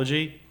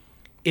technology;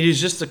 it is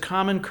just a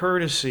common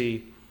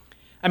courtesy.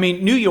 I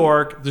mean, New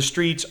York, the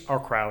streets are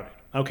crowded.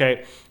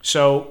 Okay,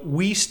 so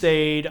we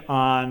stayed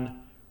on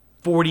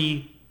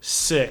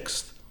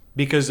 46th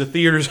because the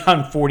theater's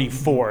on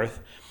 44th.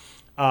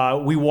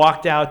 We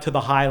walked out to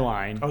the High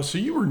Line. Oh, so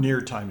you were near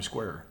Times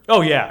Square.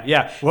 Oh,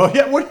 yeah. Well,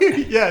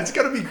 yeah. It's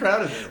got to be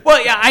crowded there.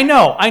 Well, yeah, I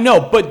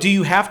know. But do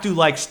you have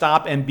to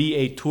stop and be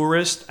a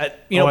tourist? Pull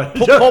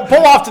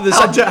off to the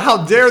side.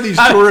 How dare these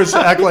tourists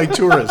act like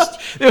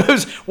tourists? There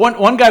was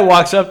one guy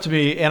walks up to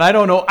me, and I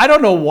don't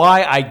know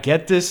why I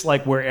get this.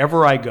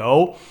 Wherever I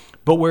go,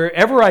 but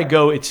wherever I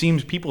go, it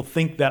seems people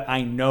think that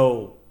I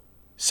know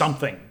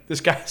something. This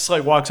guy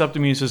walks up to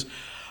me and says,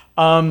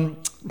 "Can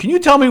you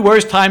tell me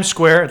where's Times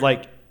Square?"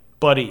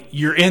 Buddy,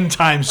 you're in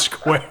Times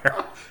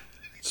Square.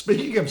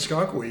 Speaking of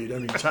skunkweed, I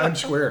mean,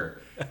 Times Square.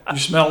 You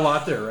smell a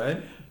lot there,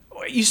 right?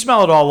 You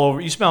smell it all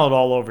over. You smell it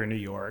all over New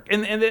York,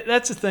 and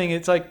that's the thing.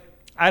 It's I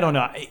don't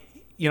know.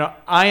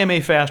 I am a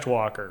fast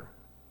walker.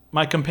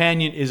 My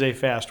companion is a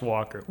fast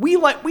walker. We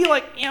like.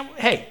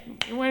 Hey,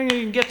 we're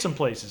gonna get some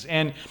places,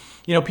 and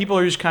people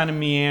are just kind of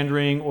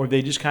meandering, or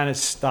they just kind of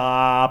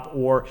stop,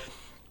 or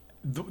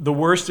the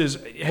worst is.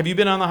 Have you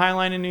been on the High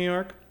Line in New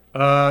York?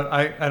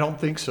 I don't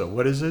think so.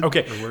 What is it?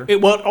 Okay.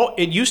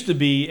 It used to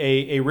be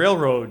a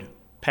railroad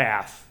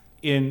path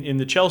in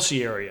the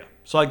Chelsea area.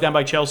 So down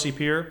by Chelsea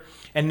Pier.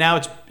 And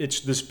now it's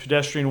this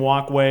pedestrian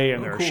walkway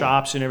and there are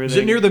shops and everything.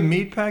 Is it near the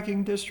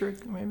meatpacking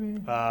district, maybe?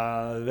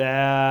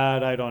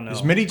 That I don't know.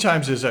 As many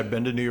times as I've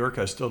been to New York,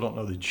 I still don't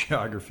know the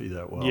geography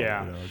that well.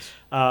 Yeah.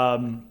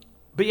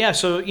 But yeah,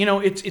 so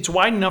it's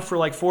wide enough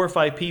for 4 or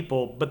 5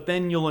 people, but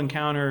then you'll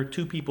encounter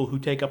 2 people who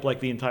take up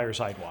the entire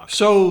sidewalk.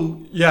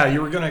 So yeah,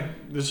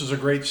 this is a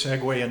great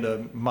segue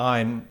into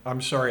mine.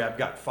 I'm sorry, I've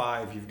got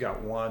 5, you've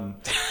got 1,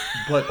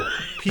 but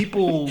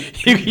people,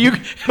 you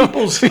got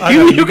me started.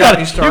 You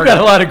got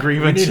a lot of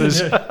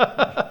grievances.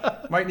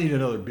 Might need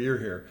another beer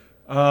here.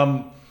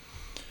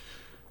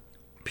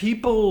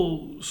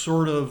 people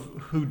sort of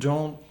who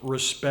don't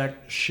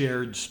respect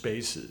shared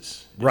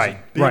spaces. It's Right,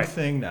 a big right.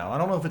 thing now. I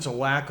don't know if it's a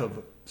lack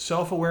of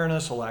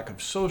self-awareness, a lack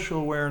of social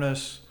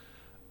awareness.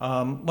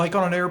 Like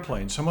on an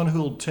airplane, someone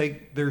who'll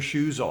take their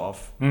shoes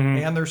off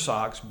and their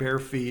socks, bare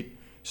feet,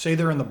 say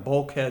they're in the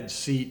bulkhead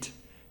seat,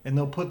 and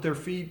they'll put their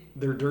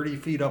dirty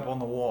feet up on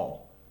the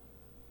wall.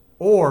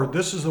 Or,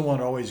 this is the one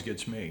that always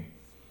gets me.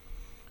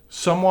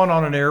 Someone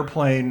on an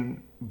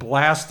airplane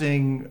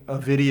blasting a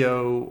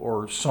video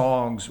or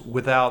songs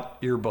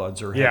without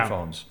earbuds or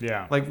headphones.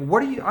 Yeah. Like,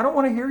 I don't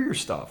want to hear your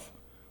stuff.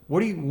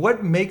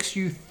 What makes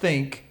you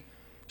think,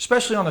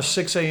 especially on a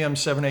 6 a.m.,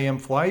 7 a.m.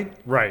 flight,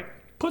 Right.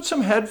 put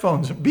some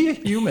headphones and be a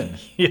human.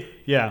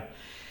 Yeah.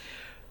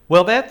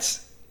 Well, that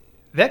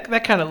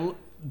kind of,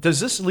 does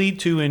this lead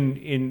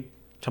to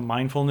to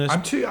mindfulness?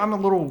 I'm a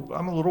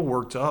little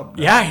worked up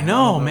now. Yeah, I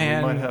know, We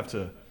man. might have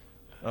to.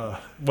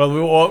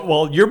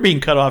 Well, you're being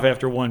cut off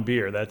after one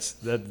beer.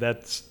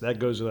 That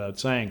goes without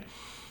saying.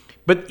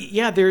 But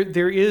yeah,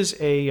 there is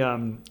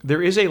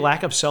a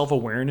lack of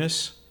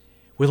self-awareness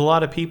with a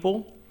lot of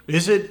people.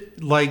 Is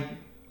it like,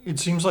 it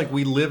seems like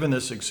we live in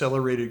this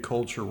accelerated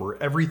culture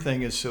where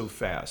everything is so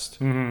fast.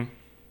 Mm-hmm.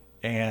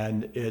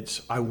 And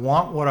it's, I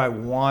want what I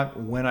want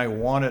when I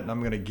want it, and I'm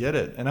going to get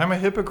it. And I'm a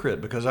hypocrite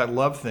because I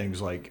love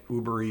things like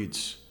Uber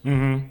Eats,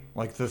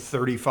 like the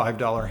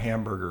 $35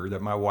 hamburger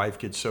that my wife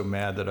gets so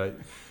mad that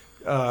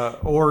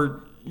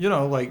or,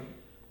 like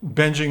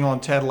binging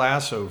on Ted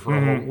Lasso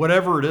for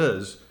whatever it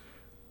is.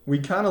 We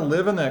kind of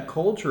live in that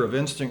culture of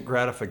instant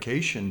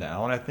gratification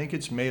now, and I think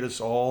it's made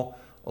us all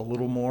a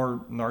little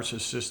more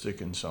narcissistic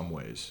in some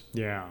ways.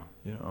 Yeah.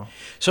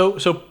 So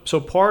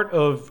part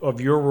of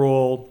your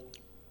role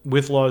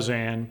with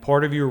Lausanne,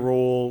 part of your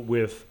role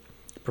with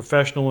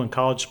professional and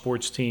college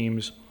sports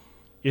teams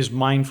is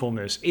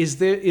mindfulness. Is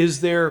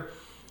there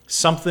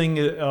something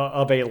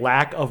of a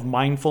lack of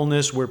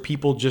mindfulness where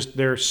people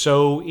they're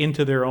so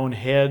into their own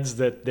heads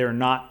that they're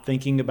not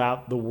thinking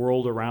about the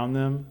world around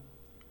them?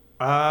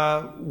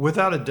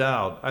 Without a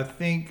doubt, I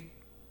think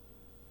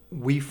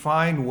we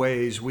find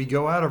ways, we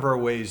go out of our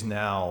ways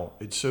now.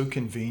 It's so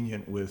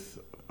convenient with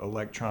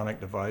electronic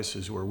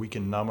devices where we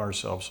can numb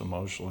ourselves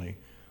emotionally,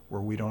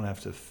 where we don't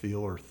have to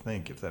feel or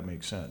think, if that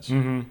makes sense.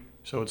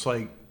 So it's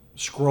like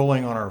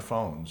scrolling on our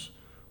phones.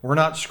 We're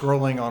not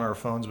scrolling on our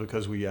phones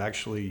because we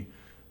actually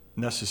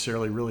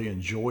necessarily really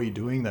enjoy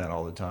doing that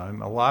all the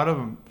time. A lot of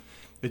them,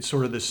 it's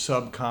sort of this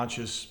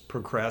subconscious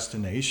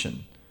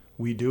procrastination.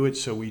 We do it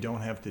so we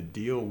don't have to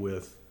deal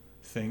with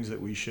things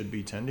that we should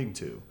be tending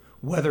to,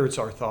 whether it's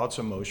our thoughts,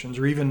 emotions,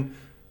 or even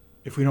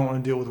if we don't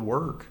want to deal with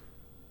work.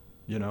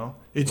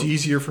 It's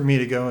easier for me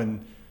to go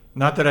and,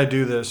 not that I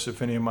do this,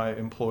 if any of my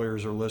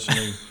employers are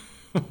listening,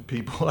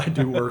 people I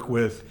do work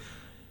with,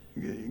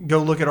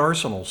 go look at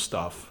Arsenal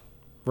stuff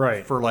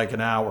for like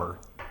an hour.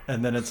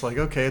 And then it's like,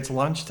 okay, it's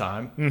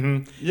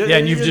lunchtime. Yeah,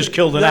 and you've just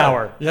killed an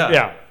hour.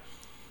 Yeah.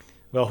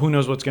 Well, who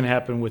knows what's going to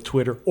happen with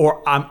Twitter?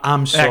 Or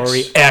I'm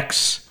sorry,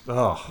 X.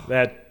 Oh,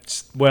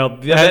 that's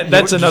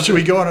another. Should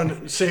we go on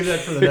and save that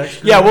for the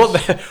next? Yeah, well,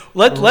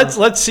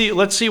 let's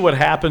see what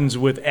happens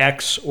with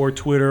X or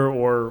Twitter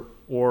or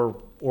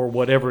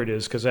whatever it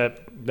is, because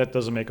that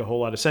doesn't make a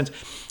whole lot of sense.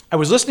 I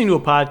was listening to a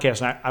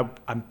podcast, and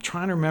I'm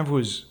trying to remember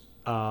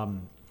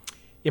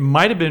it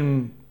might have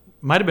been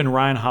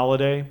Ryan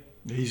Holiday.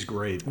 He's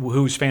great.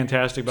 Who's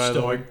fantastic, by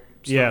the way. Stoic.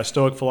 Yeah,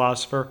 Stoic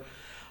philosopher.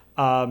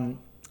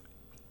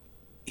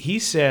 He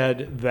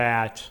said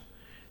that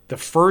the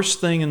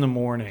first thing in the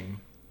morning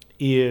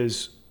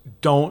is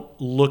don't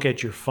look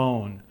at your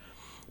phone.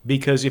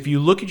 Because if you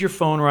look at your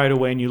phone right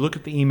away and you look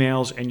at the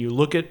emails and you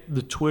look at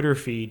the Twitter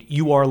feed,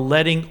 you are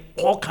letting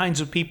all kinds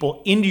of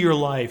people into your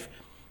life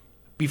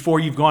before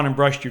you've gone and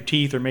brushed your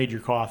teeth or made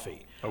your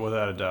coffee.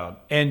 Without a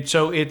doubt. And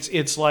so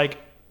it's like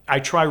I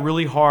try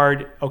really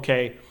hard.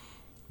 Okay,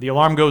 the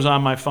alarm goes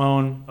on my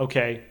phone.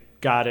 Okay,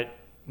 got it.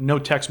 No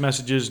text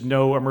messages,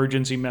 no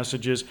emergency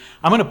messages.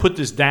 I'm going to put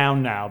this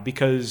down now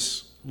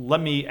because let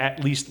me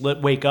at least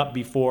wake up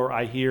before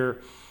I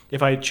hear.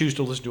 If I choose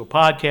to listen to a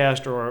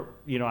podcast or,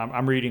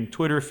 I'm reading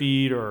Twitter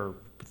feed or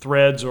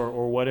threads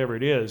or whatever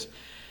it is.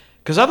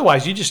 Because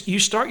otherwise you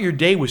start your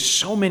day with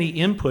so many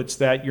inputs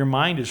that your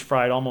mind is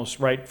fried almost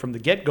right from the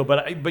get-go.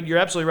 But you're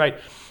absolutely right.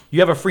 You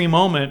have a free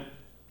moment,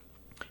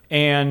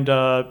 and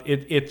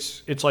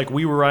it's like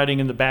we were riding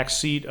in the back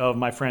seat of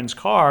my friend's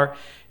car,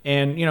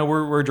 and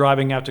we're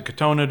driving out to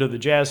Katona to the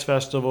jazz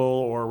festival,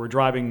 or we're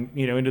driving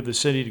into the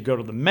city to go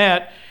to the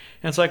Met,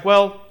 and it's like,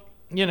 well,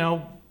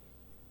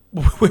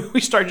 we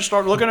start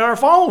looking at our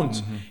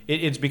phones.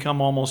 It's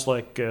become almost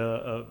like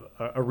a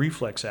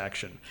reflex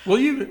action. Well,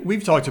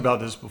 we've talked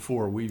about this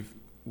before. We've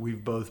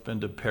both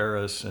been to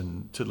Paris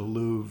and to the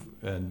Louvre,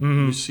 and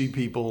you see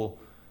people,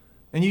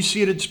 and you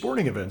see it at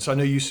sporting events. I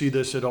know you see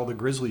this at all the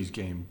Grizzlies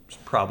games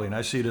probably, and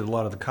I see it at a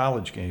lot of the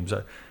college games.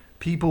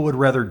 People would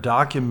rather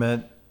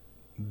document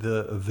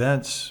the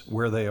events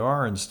where they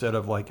are instead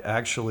of like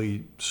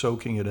actually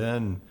soaking it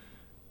in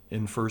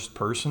first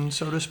person,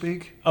 so to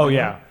speak. Oh,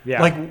 yeah.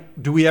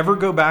 Like, do we ever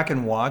go back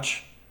and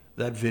watch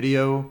that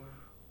video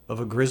of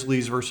a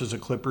Grizzlies versus a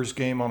Clippers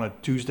game on a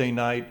Tuesday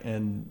night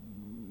in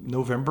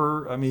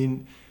November. I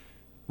mean,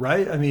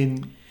 right? I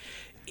mean,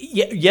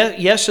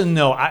 yes and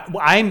no.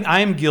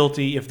 I'm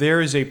guilty if there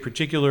is a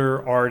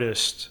particular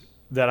artist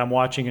that I'm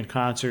watching in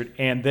concert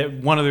and that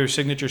one of their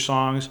signature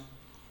songs,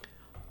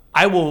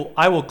 I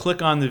will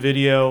click on the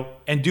video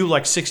and do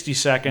like 60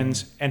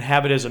 seconds and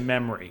have it as a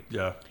memory.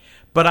 Yeah.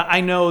 But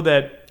I know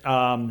that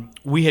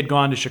we had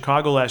gone to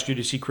Chicago last year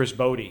to see Chris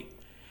Bodie.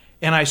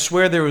 And I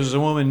swear there was a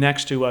woman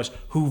next to us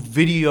who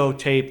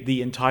videotaped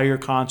the entire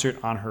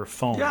concert on her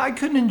phone. Yeah, I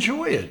couldn't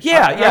enjoy it.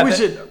 Yeah,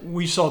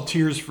 we saw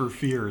Tears for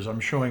Fears. I'm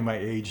showing my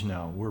age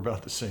now. We're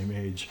about the same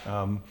age.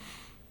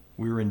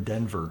 We were in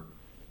Denver.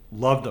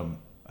 Loved them.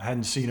 I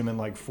hadn't seen them in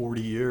like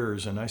 40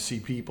 years, and I see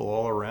people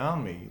all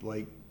around me,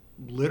 like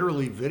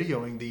literally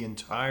videoing the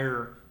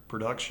entire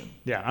production.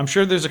 Yeah, I'm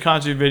sure there's a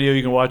concert video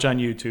you can watch on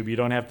YouTube. You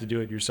don't have to do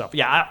it yourself.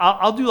 Yeah,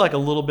 I'll do like a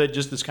little bit,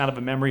 just as kind of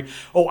a memory.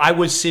 Oh, I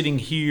was sitting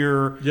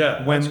here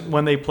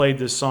when they played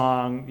this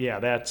song. Yeah,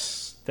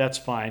 that's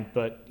fine.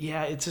 But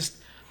yeah, it's just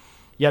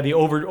the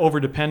over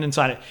dependence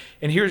on it.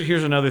 And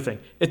here's another thing.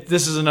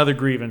 This is another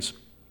grievance.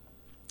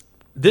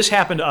 This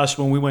happened to us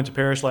when we went to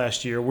Paris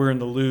last year. We're in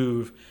the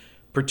Louvre,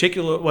 the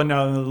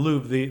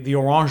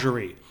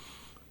Orangerie.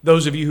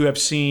 Those of you who have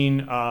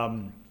seen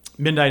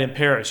Midnight in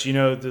Paris, you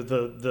know,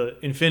 the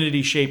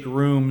infinity-shaped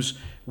rooms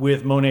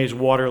with Monet's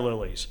water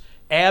lilies.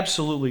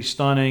 Absolutely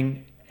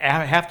stunning.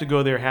 Have to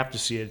go there, have to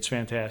see it. It's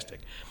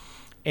fantastic.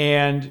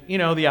 And, you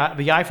know, the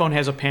iPhone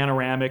has a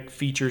panoramic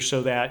feature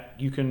so that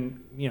you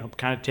can, you know,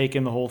 kind of take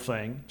in the whole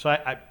thing. So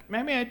I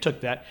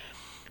took that.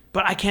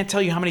 But I can't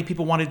tell you how many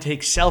people wanted to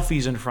take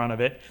selfies in front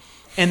of it.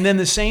 And then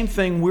the same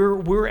thing,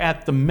 we're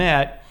at the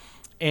Met,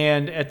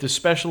 and at the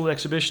special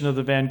exhibition of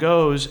the Van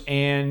Goghs,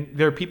 and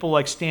there are people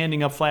like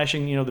standing up,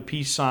 flashing, you know, the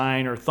peace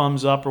sign or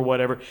thumbs up or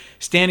whatever,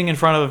 standing in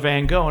front of a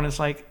Van Gogh, and it's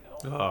like,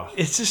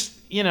 it's just,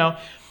 you know,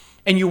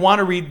 and you want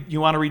to read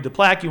the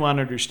plaque, you want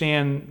to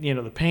understand, you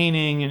know, the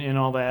painting and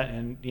all that,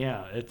 and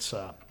yeah, it's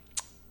not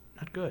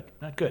good.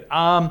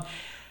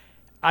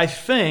 I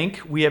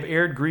think we have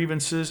aired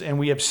grievances and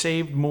we have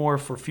saved more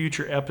for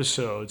future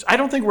episodes. I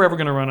don't think we're ever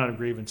going to run out of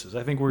grievances.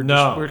 I think we're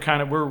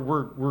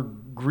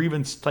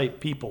grievance type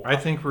people. I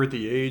think we're at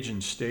the age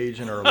and stage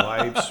in our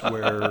lives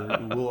where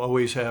we'll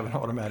always have an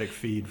automatic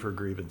feed for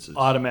grievances.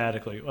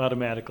 Automatically.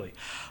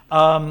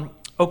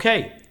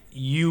 Okay.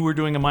 You were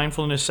doing a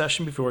mindfulness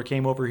session before I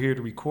came over here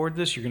to record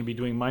this. You're going to be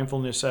doing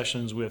mindfulness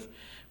sessions with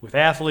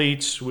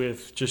athletes,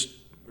 with just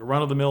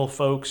run-of-the-mill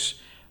folks.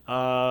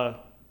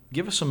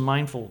 Give us some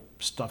mindful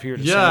stuff here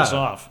to send us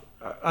off.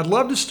 I'd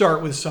love to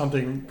start with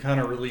something kind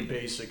of really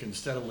basic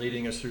instead of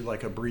leading us through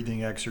like a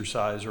breathing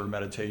exercise or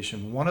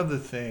meditation. One of the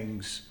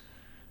things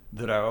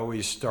that I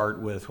always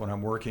start with when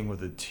I'm working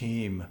with a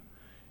team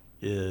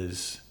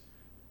is,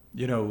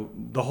 you know,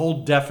 the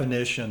whole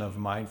definition of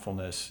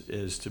mindfulness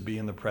is to be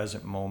in the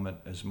present moment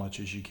as much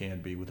as you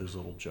can be with as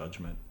little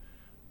judgment.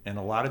 And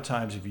a lot of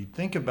times, if you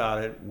think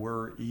about it,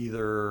 we're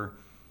either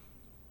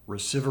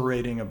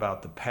vociferating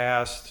about the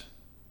past,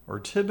 or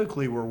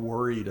typically we're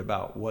worried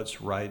about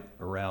what's right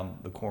around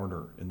the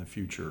corner in the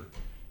future.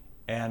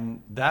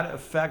 And that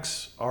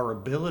affects our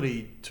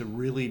ability to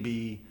really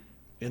be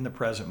in the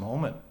present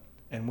moment.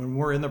 And when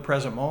we're in the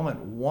present moment,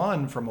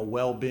 one, from a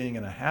well-being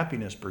and a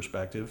happiness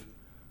perspective,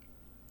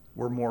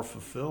 we're more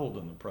fulfilled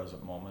in the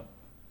present moment.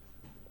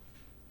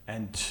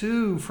 And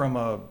two, from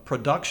a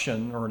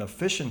production or an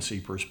efficiency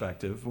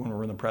perspective, when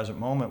we're in the present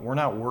moment, we're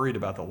not worried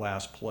about the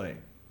last play.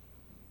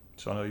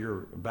 So I know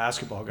you're a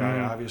basketball guy,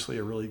 obviously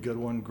a really good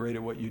one, great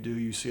at what you do.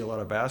 You see a lot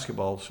of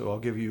basketball, so I'll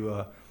give you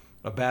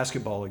a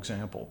basketball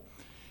example.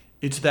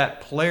 It's that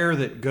player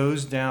that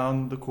goes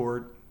down the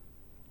court,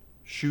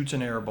 shoots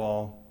an air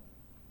ball,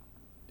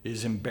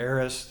 is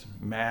embarrassed,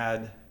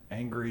 mad,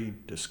 angry,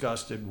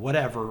 disgusted,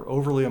 whatever,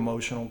 overly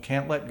emotional,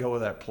 can't let go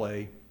of that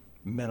play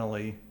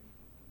mentally,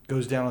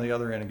 goes down on the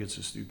other end and gets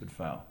a stupid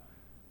foul.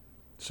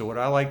 So what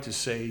I like to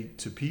say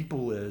to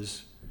people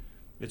is,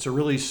 it's a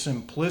really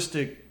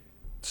simplistic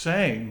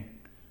saying,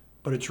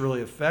 but it's really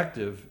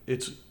effective.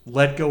 It's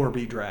let go or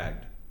be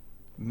dragged.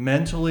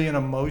 Mentally and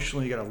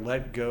emotionally, you got to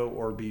let go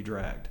or be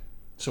dragged.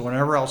 So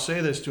whenever I'll say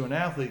this to an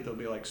athlete, they'll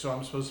be like, so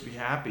I'm supposed to be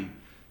happy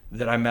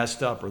that I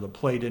messed up or the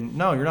play didn't.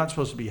 No, you're not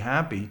supposed to be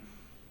happy.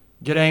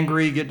 Get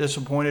angry, get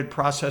disappointed,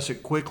 process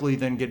it quickly,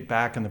 then get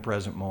back in the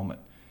present moment.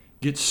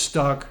 Get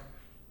stuck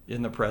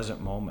in the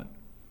present moment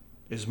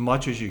as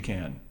much as you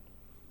can.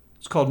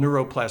 It's called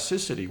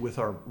neuroplasticity with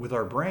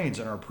our brains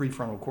and our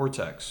prefrontal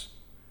cortex.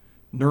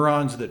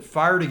 Neurons that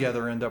fire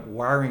together end up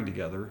wiring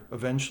together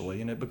eventually,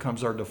 and it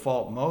becomes our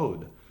default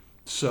mode.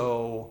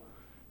 So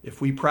if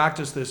we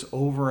practice this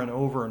over and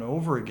over and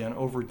over again,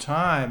 over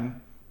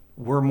time,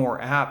 we're more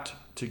apt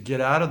to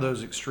get out of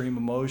those extreme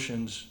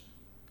emotions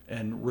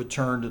and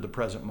return to the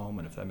present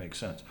moment, if that makes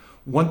sense.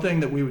 One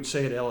thing that we would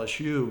say at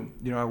LSU,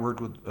 you know, I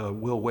worked with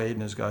Will Wade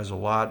and his guys a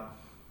lot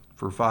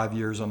for 5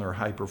 years on their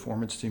high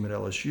performance team at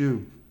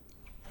LSU.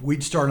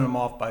 We'd start them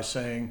off by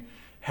saying,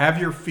 have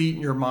your feet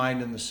and your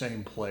mind in the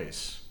same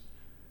place.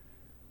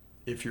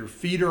 if your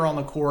feet are on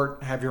the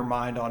court, have your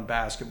mind on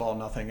basketball,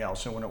 nothing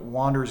else. And when it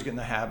wanders, get in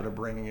the habit of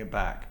bringing it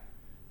back.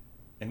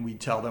 And we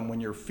tell them,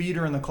 when your feet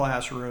are in the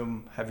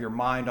classroom, have your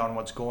mind on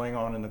what's going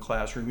on in the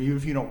classroom. Even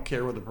if you don't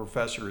care what the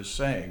professor is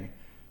saying,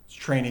 it's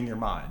training your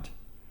mind.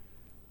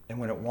 And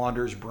when it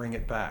wanders, bring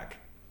it back.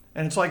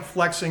 And it's like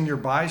flexing your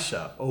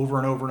bicep over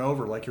and over and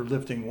over. Like you're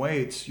lifting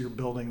weights, you're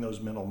building those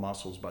mental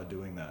muscles by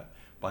doing that,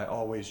 by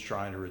always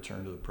trying to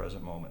return to the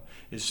present moment.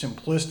 As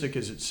simplistic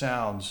as it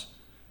sounds,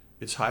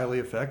 it's highly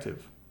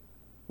effective.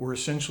 We're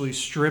essentially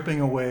stripping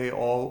away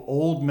all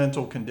old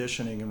mental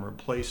conditioning and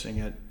replacing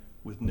it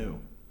with new.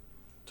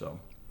 So,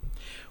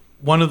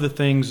 one of the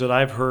things that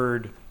I've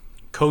heard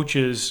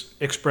coaches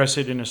express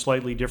it in a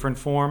slightly different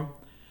form: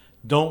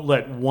 don't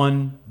let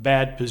one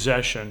bad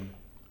possession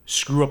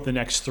screw up the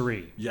next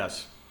three.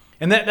 Yes.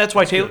 And that's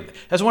why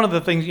that's one of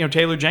the things,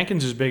 Taylor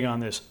Jenkins is big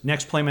on this.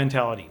 Next play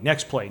mentality.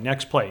 Next play.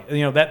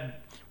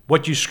 That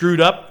what you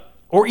screwed up,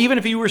 or even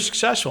if you were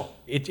successful,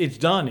 it's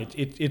done.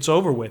 It's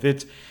over with.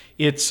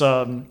 It's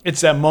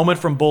that moment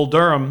from Bull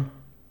Durham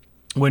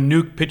when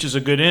Nuke pitches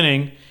a good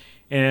inning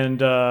and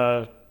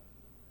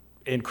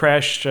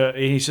Crash,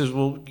 he says,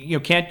 well,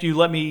 can't you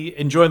let me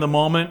enjoy the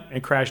moment?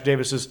 And Crash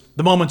Davis says,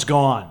 the moment's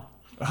gone.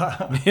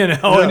 And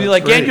he's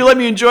like, can't you let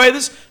me enjoy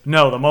this?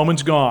 No, the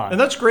moment's gone. And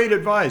that's great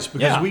advice,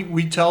 because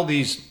we tell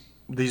these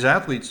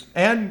athletes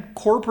and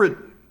corporate,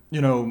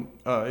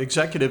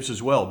 executives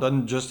as well. It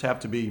doesn't just have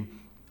to be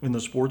in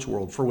the sports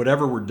world. For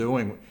whatever we're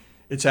doing,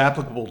 it's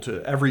applicable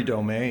to every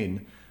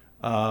domain.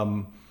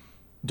 Don't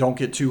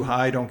get too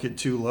high, don't get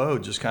too low.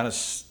 Just kind of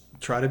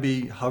try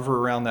to hover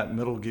around that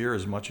middle gear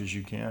as much as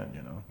you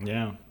can,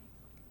 Yeah.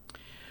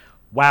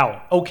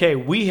 Wow. Okay,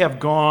 we have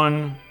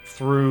gone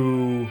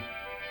through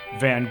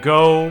Van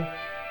Gogh,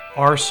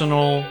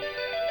 Arsenal,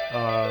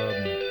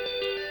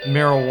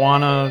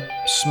 marijuana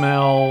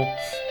smell,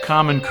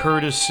 common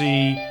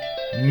courtesy,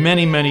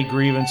 many, many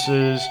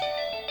grievances,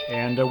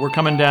 and we're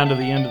coming down to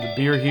the end of the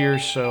beer here.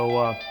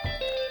 So,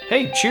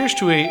 hey, cheers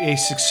to a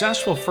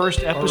successful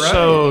first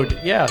episode.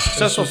 Right. Yeah,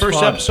 successful first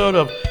fun. Episode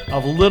of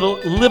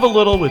Live a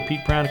Little with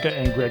Pete Pranica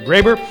and Greg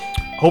Graber.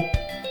 Hope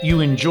you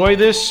enjoy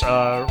this.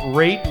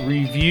 Rate,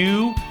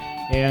 review.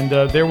 And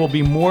there will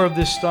be more of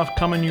this stuff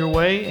coming your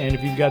way. And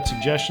if you've got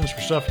suggestions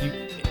for stuff,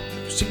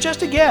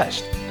 suggest a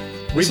guest.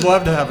 We'd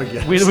love to have a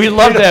guest. We'd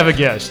love to have a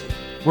guest.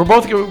 We're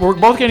both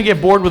going to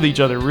get bored with each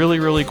other really,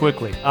 really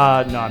quickly.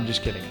 No, I'm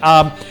just kidding.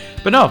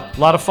 But no, a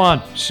lot of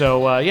fun.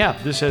 So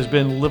this has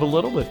been Live a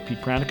Little with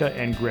Pete Pranica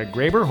and Greg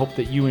Graber. Hope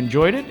that you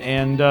enjoyed it,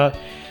 and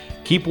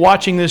keep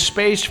watching this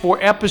space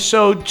for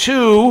episode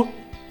 2.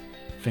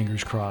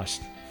 Fingers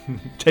crossed.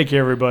 Take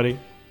care, everybody.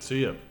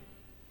 See ya.